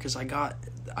on here because I got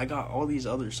all these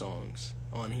other songs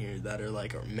on here that are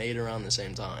made around the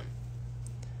same time.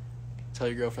 Tell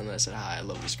your girlfriend that I said hi. I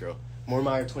love this girl.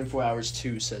 Moormeier 24 Hours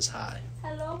 2 says hi.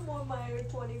 Hello, Moormeier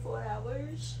 24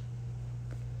 Hours.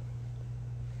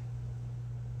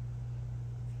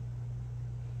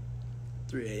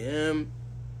 $3 a.m.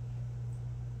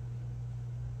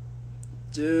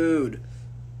 Dude.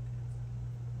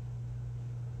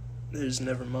 There's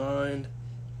Nevermind.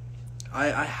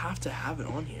 I have to have it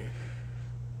on here.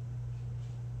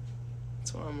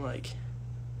 That's why I'm like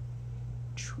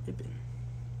tripping.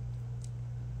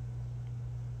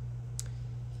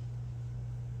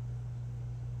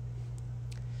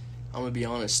 I'm gonna be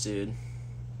honest, dude.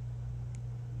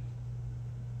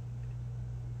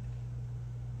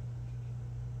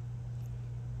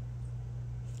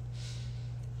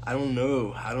 I don't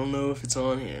know. I don't know if it's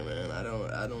on here, man. I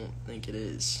don't think it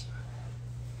is.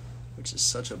 Which is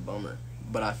such a bummer.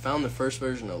 But I found the first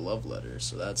version of Love Letter,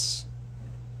 so that's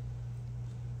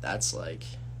like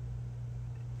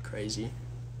crazy.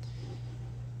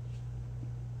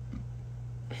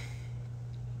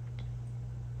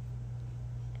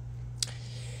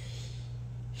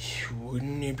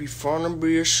 Wouldn't it be fun to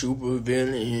be a super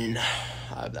villain?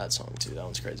 I have that song too. That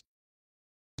one's crazy.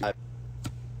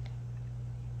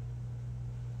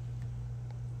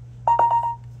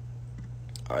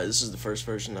 Alright, this is the first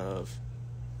version of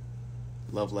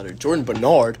Love Letter. Jordan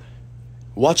Bernard,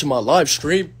 watching my live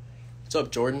stream. What's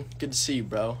up, Jordan? Good to see you,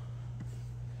 bro.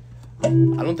 I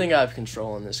don't think I have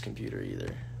control on this computer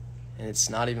either. And it's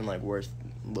not even like worth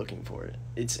looking for it.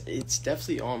 It's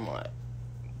definitely on my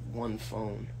one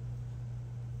phone.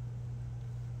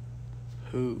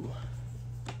 Who?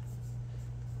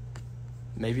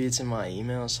 Maybe it's in my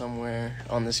email somewhere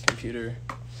on this computer.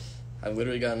 I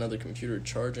literally got another computer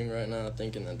charging right now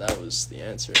thinking that was the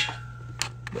answer.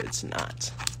 But it's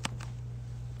not.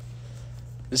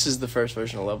 This is the first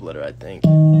version of Love Letter, I think.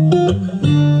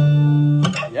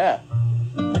 Yeah.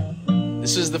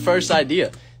 This is the first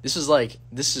idea. This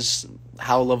is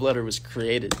how Love Letter was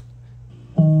created.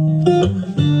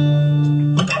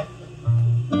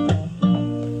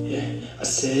 I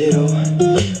said, oh,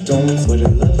 don't let the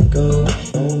love go.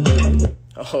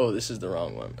 Oh, this is the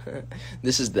wrong one.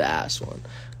 This is the ass one.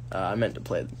 I meant to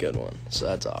play the good one, so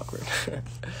that's awkward.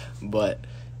 But,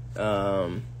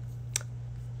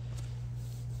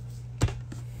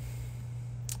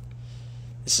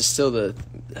 this is still the...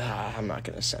 I'm not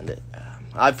going to send it.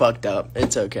 I fucked up.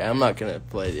 It's okay. I'm not going to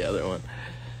play the other one.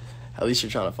 At least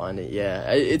you're trying to find it.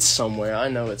 Yeah, it's somewhere. I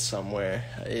know it's somewhere.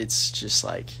 It's just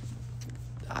like...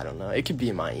 I don't know. It could be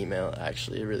in my email,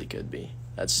 actually. It really could be.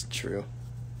 That's true.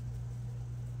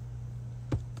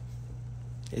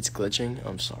 It's glitching.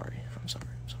 I'm sorry.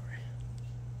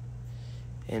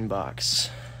 Inbox.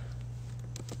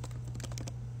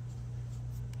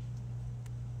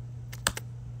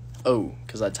 Oh,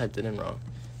 because I typed it in wrong.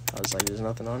 I was like, there's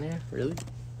nothing on here? Really?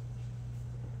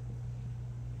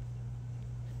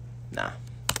 Nah.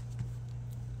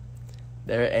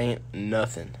 There ain't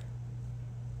nothing.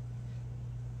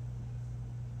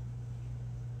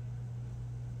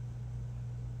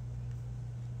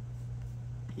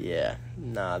 Yeah,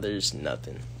 nah, there's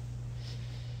nothing.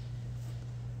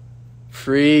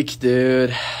 Freak,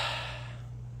 dude.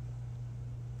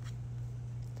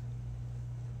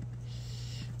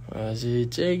 I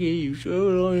said, take it, you so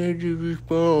long to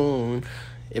respond.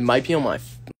 It might be on my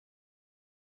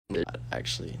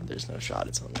actually, there's no shot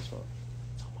it's on this one.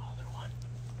 It's on my other one.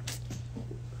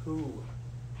 Who?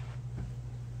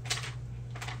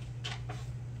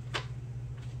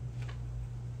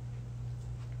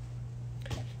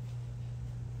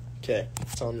 Okay,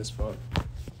 it's on this phone.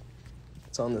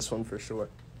 It's on this one for sure.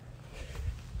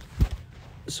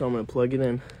 So I'm gonna plug it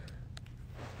in.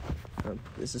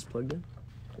 This is plugged in?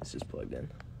 This is plugged in.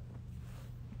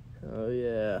 Oh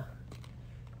yeah.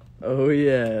 Oh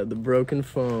yeah, the broken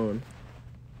phone.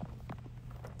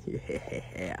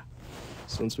 Yeah.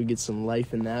 So once we get some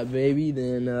life in that baby,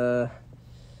 then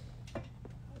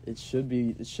it should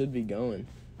be going.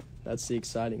 That's the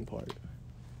exciting part.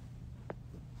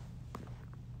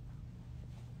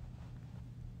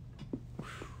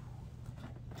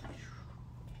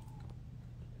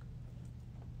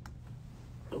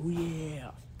 Oh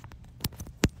yeah.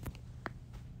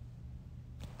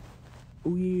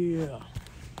 Oh yeah.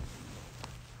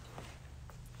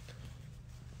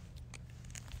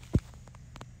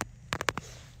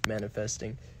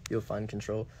 Manifesting, you'll find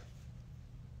control.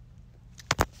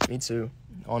 Me too.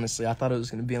 Honestly, I thought it was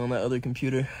going to be on that other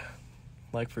computer.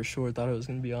 Like, for sure, thought it was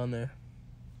going to be on there.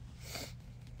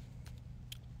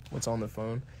 What's on the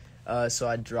phone? So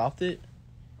I dropped it,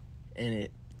 and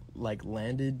it, like,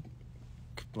 landed,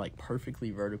 like,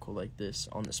 perfectly vertical like this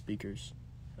on the speakers,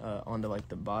 onto, like,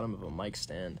 the bottom of a mic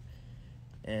stand.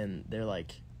 And they're,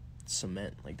 like,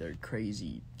 cement. Like, they're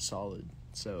crazy solid.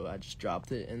 So I just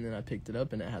dropped it, and then I picked it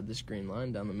up, and it had this green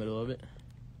line down the middle of it.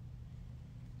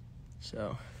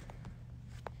 So,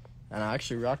 and I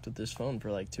actually rocked with this phone for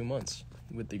like 2 months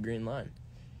with the green line.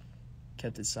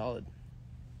 Kept it solid.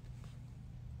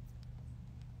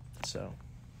 So,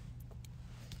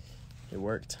 it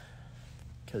worked.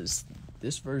 Because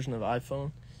this version of iPhone,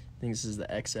 I think this is the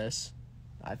XS,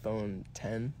 iPhone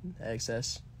 10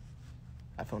 XS,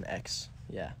 iPhone X,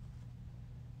 yeah.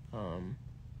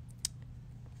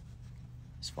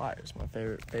 It's fire. It's my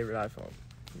favorite iPhone.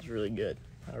 It's really good.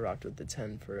 I rocked with the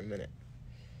 10 for a minute.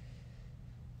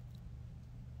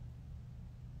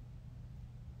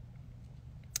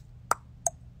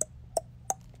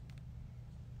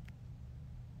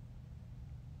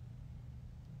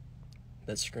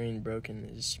 That screen broken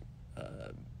is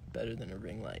better than a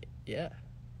ring light. Yeah,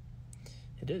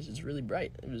 it is. It's really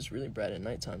bright. It was really bright at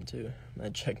nighttime too.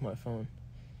 I'd check my phone,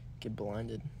 get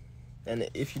blinded. And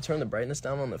if you turn the brightness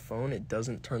down on the phone, it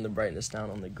doesn't turn the brightness down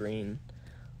on the green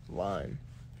line,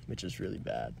 which is really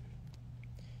bad.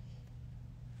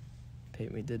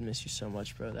 Payton, we did miss you so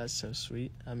much, bro. That's so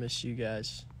sweet. I miss you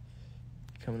guys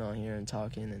coming on here and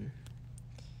talking and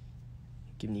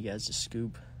giving you guys the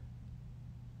scoop.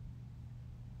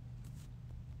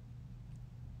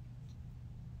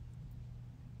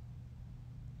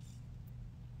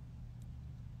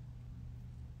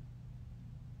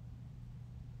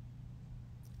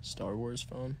 Star Wars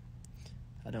phone?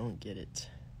 I don't get it.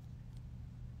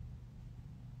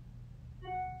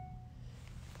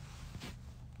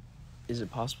 Is it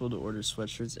possible to order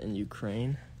sweatshirts in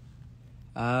Ukraine?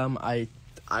 I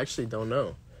actually don't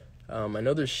know. I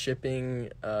know there's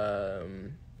shipping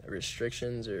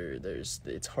restrictions, or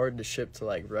it's hard to ship to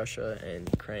like Russia and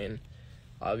Ukraine,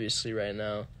 obviously right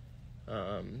now.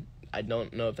 I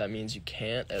don't know if that means you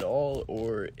can't at all,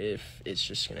 or if it's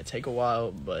just gonna take a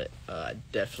while, but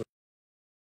definitely.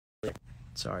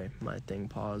 Sorry, my thing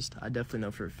paused. I definitely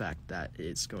know for a fact that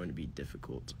it's going to be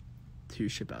difficult to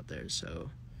ship out there,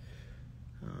 so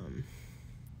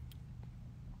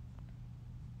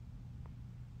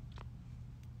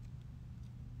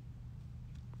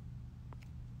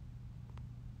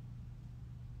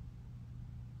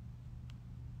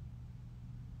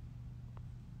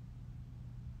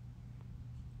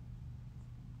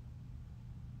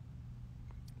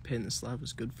Payton, this live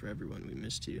was good for everyone. We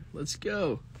missed you. Let's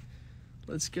go.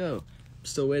 Let's go. I'm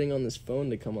still waiting on this phone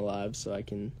to come alive so I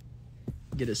can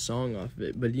get a song off of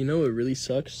it. But you know what really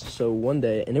sucks? So one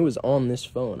day, and it was on this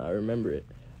phone, I remember it.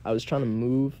 I was trying to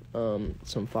move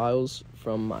some files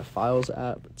from my Files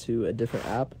app to a different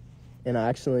app, and I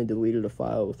accidentally deleted a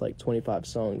file with like 25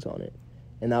 songs on it.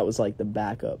 And that was like the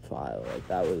backup file. Like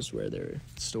that was where they're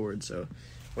stored. So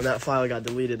when that file got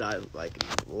deleted, I like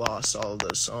lost all of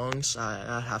those songs.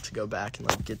 I have to go back and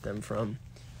like get them from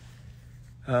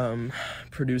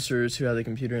producers who had the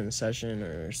computer in the session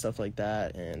or stuff like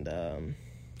that, and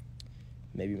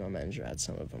maybe my manager had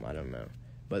some of them, I don't know,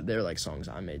 but they're like songs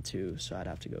I made too, so I'd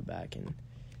have to go back and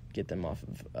get them off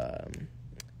of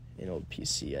an old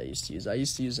PC I used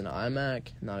to use an iMac,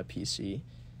 not a PC.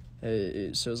 So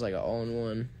it was like an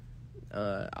all-in-one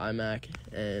iMac,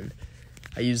 and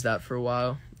I used that for a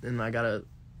while, and I got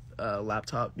a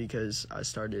laptop because I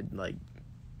started, like,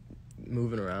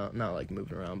 moving around. Not, like,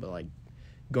 moving around, but, like,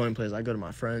 going places. I go to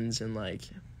my friends and, like,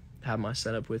 have my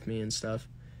setup with me and stuff.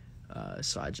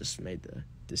 So I just made the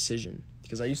decision.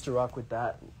 Because I used to rock with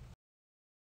that.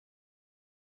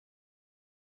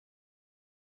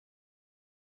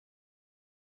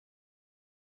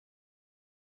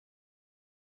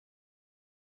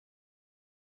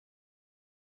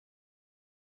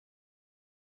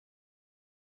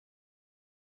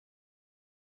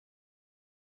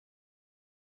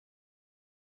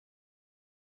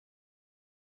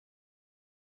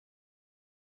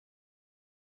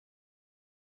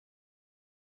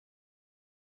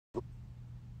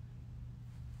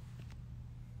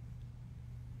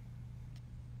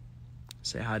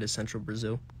 Say hi to Central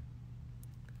Brazil.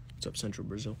 What's up, Central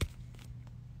Brazil?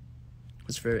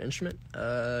 What's your favorite instrument?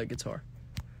 Guitar.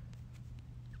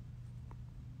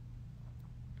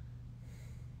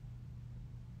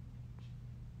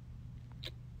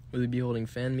 Will you be holding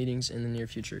fan meetings in the near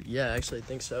future? Yeah, actually, I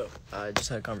think so. I just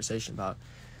had a conversation about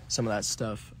some of that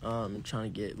stuff. Trying to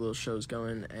get little shows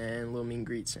going and little meet and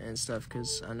greets and stuff,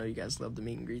 because I know you guys love the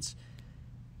meet and greets.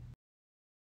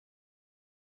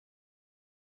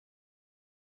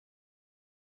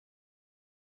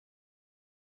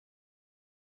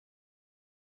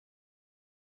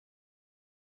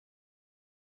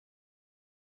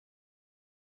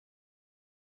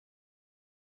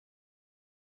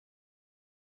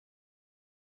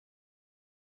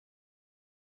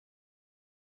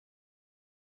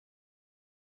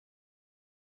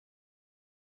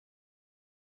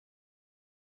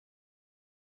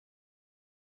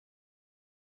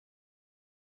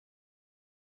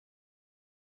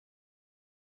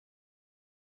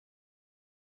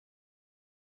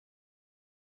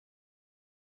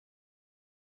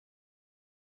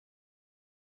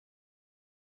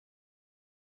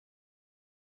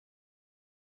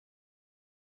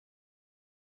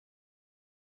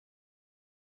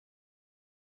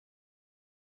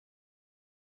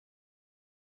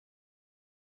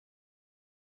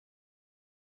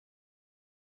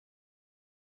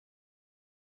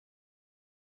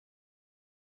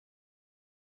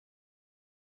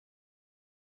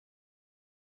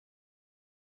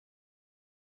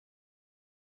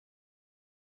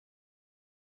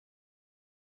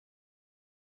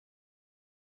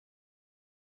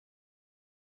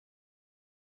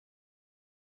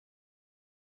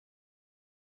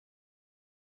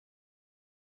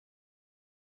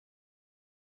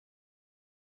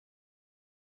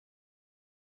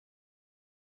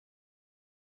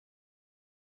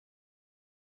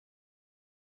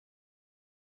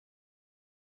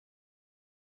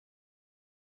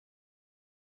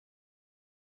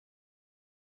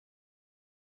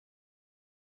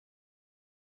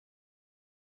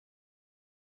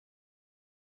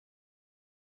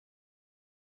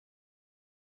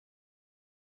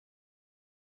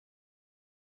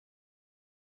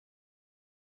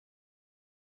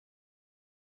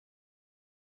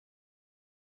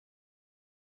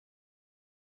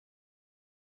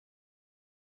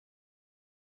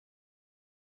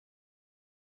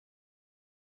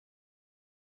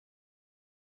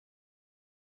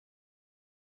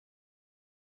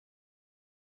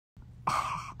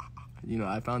 You know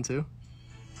what I found too?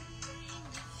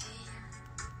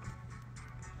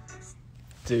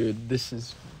 Dude, this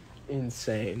is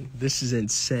insane. This is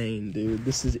insane, dude.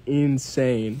 This is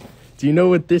insane. Do you know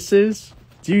what this is?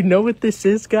 Do you know what this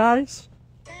is, guys?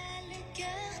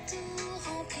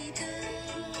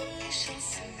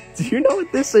 Do you know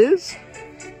what this is?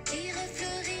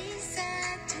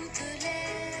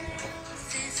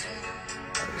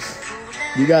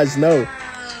 You guys know.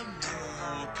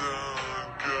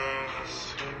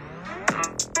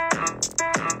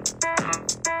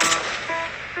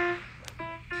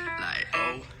 Like,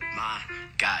 oh my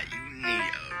God, you need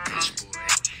a rich boy.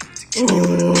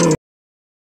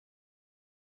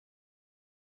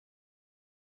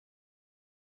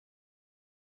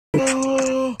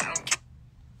 Oh.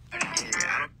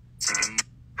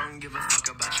 I don't give a fuck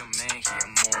about your man, he a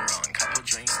moron. Couple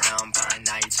drinks down, by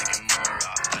now you taking more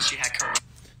off. But she had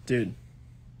Dude.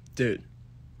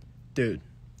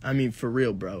 I mean, for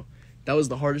real, bro. That was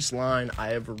the hardest line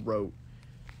I ever wrote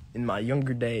in my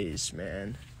younger days,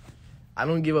 man. I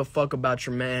don't give a fuck about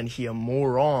your man, he a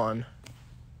moron.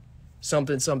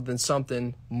 Something,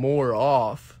 more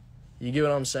off. You get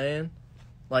what I'm saying?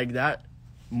 Like that,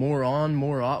 more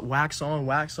off, wax on,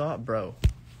 wax off, bro.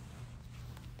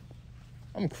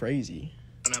 I'm crazy.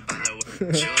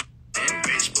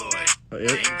 Oh,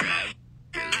 yeah.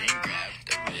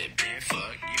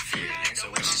 So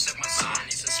when she suck my son, I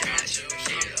need to scratch you.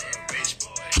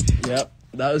 Yep,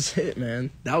 that was it,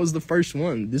 man. That was the first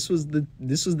one. This was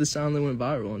the sound that went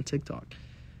viral on TikTok.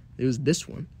 It was this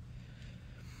one.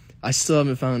 I still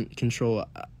haven't found Control,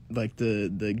 like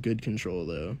the good Control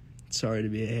though. Sorry to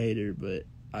be a hater, but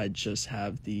I just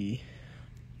have the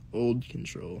old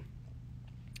Control.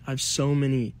 I have so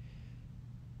many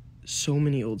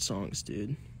old songs,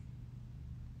 dude.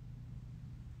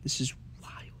 This is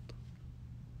wild.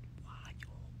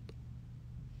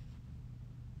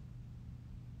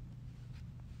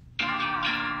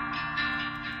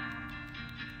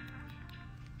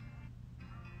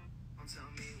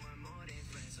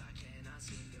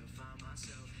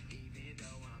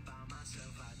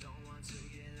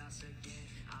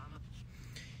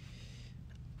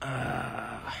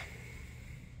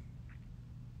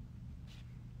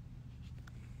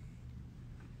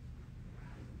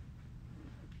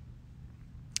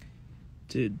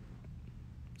 Dude,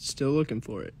 still looking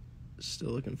for it.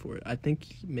 I think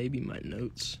maybe my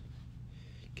notes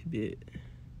could be it.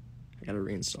 I gotta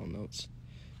reinstall notes.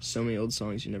 So many old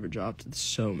songs you never dropped.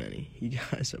 So many. You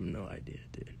guys have no idea,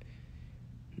 dude.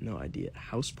 No idea.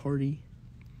 House Party.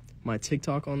 My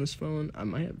TikTok on this phone. I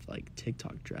might have like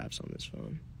TikTok drafts on this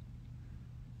phone.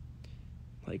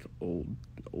 Like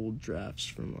old drafts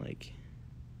from like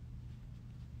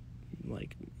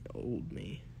old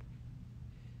me.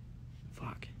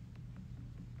 Fuck.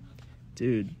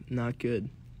 Dude, not good.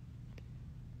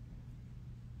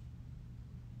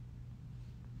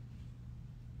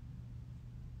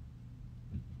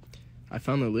 I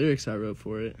found the lyrics I wrote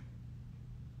for it.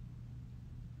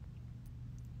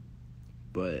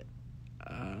 But,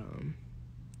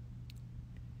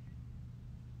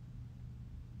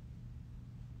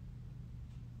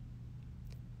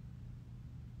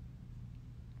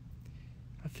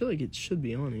 I feel like it should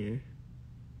be on here.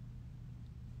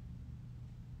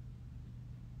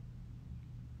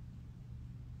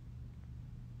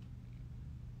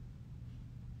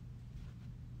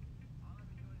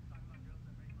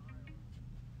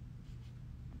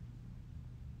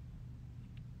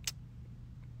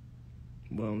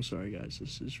 Well, I'm sorry, guys.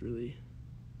 This is really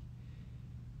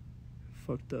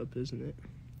fucked up, isn't it?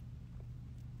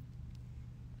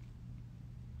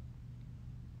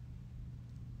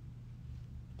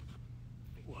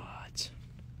 What?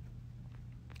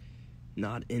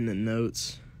 Not in the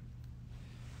notes.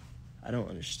 I don't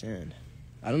understand.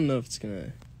 I don't know if it's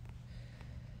gonna,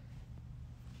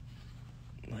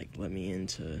 like, let me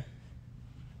into...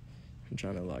 I'm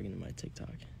trying to log into my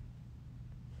TikTok.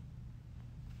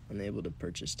 Unable to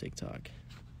purchase TikTok.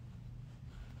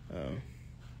 Oh.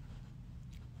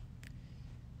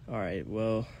 Alright,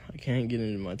 well, I can't get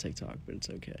into my TikTok, but it's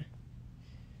okay.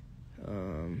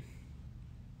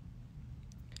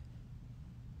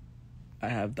 I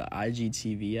have the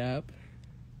IGTV app.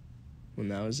 When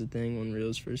that was a thing, when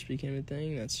Reels first became a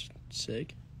thing. That's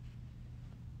sick.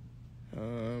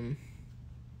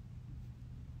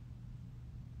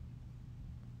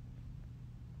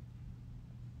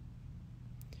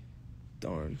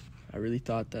 Darn. I really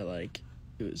thought that, like,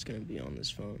 it was gonna be on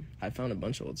this phone. I found a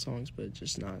bunch of old songs, but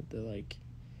just not the, like,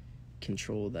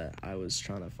 Control that I was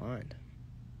trying to find.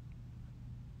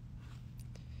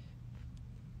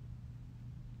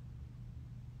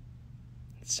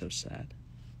 It's so sad.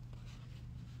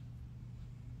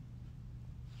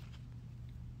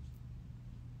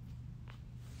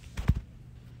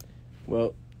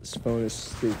 Well, this phone is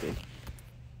stupid.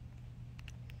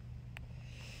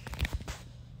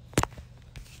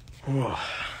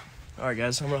 Alright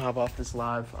guys, I'm gonna hop off this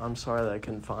live. I'm sorry that I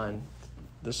couldn't find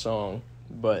the song,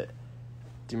 but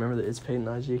do you remember the It's Payton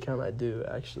IG account? I do,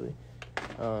 actually.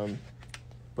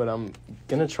 But I'm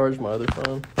gonna charge my other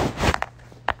phone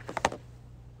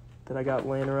that I got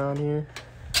laying around here.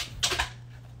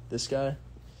 This guy.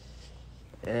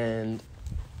 And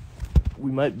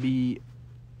we might be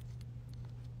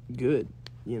good,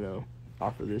 you know,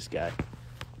 off of this guy.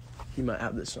 He might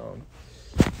have this song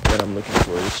that I'm looking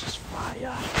for. It's just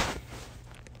fire.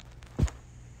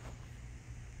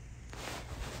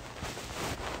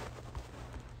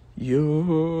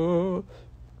 Yo.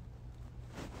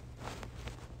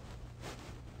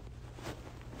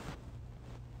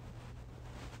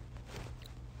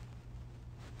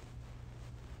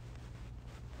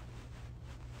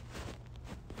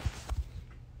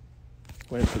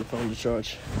 Waiting for the phone to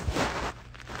charge.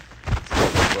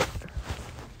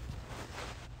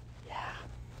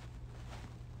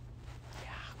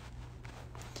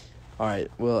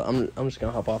 Alright, well, I'm just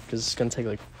gonna hop off because it's gonna take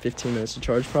like 15 minutes to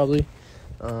charge probably.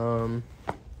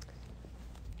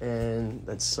 And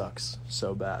that sucks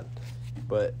so bad.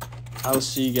 But I will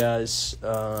see you guys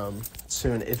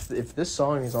soon. If this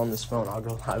song is on this phone, I'll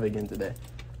go live again today.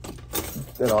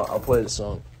 then I'll play the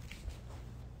song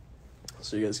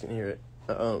so you guys can hear it.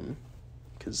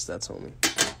 Because that's only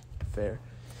fair.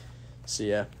 So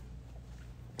yeah.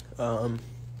 I'll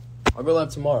go live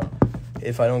tomorrow.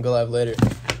 If I don't go live later,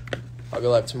 I'll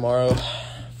go live tomorrow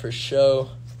for show.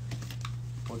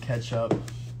 We'll catch up,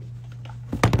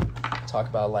 talk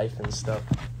about life and stuff,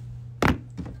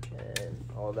 and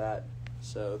all that.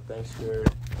 So thanks for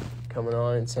coming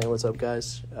on and saying what's up,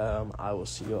 guys. I will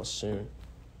see you all soon.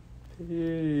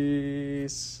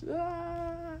 Peace.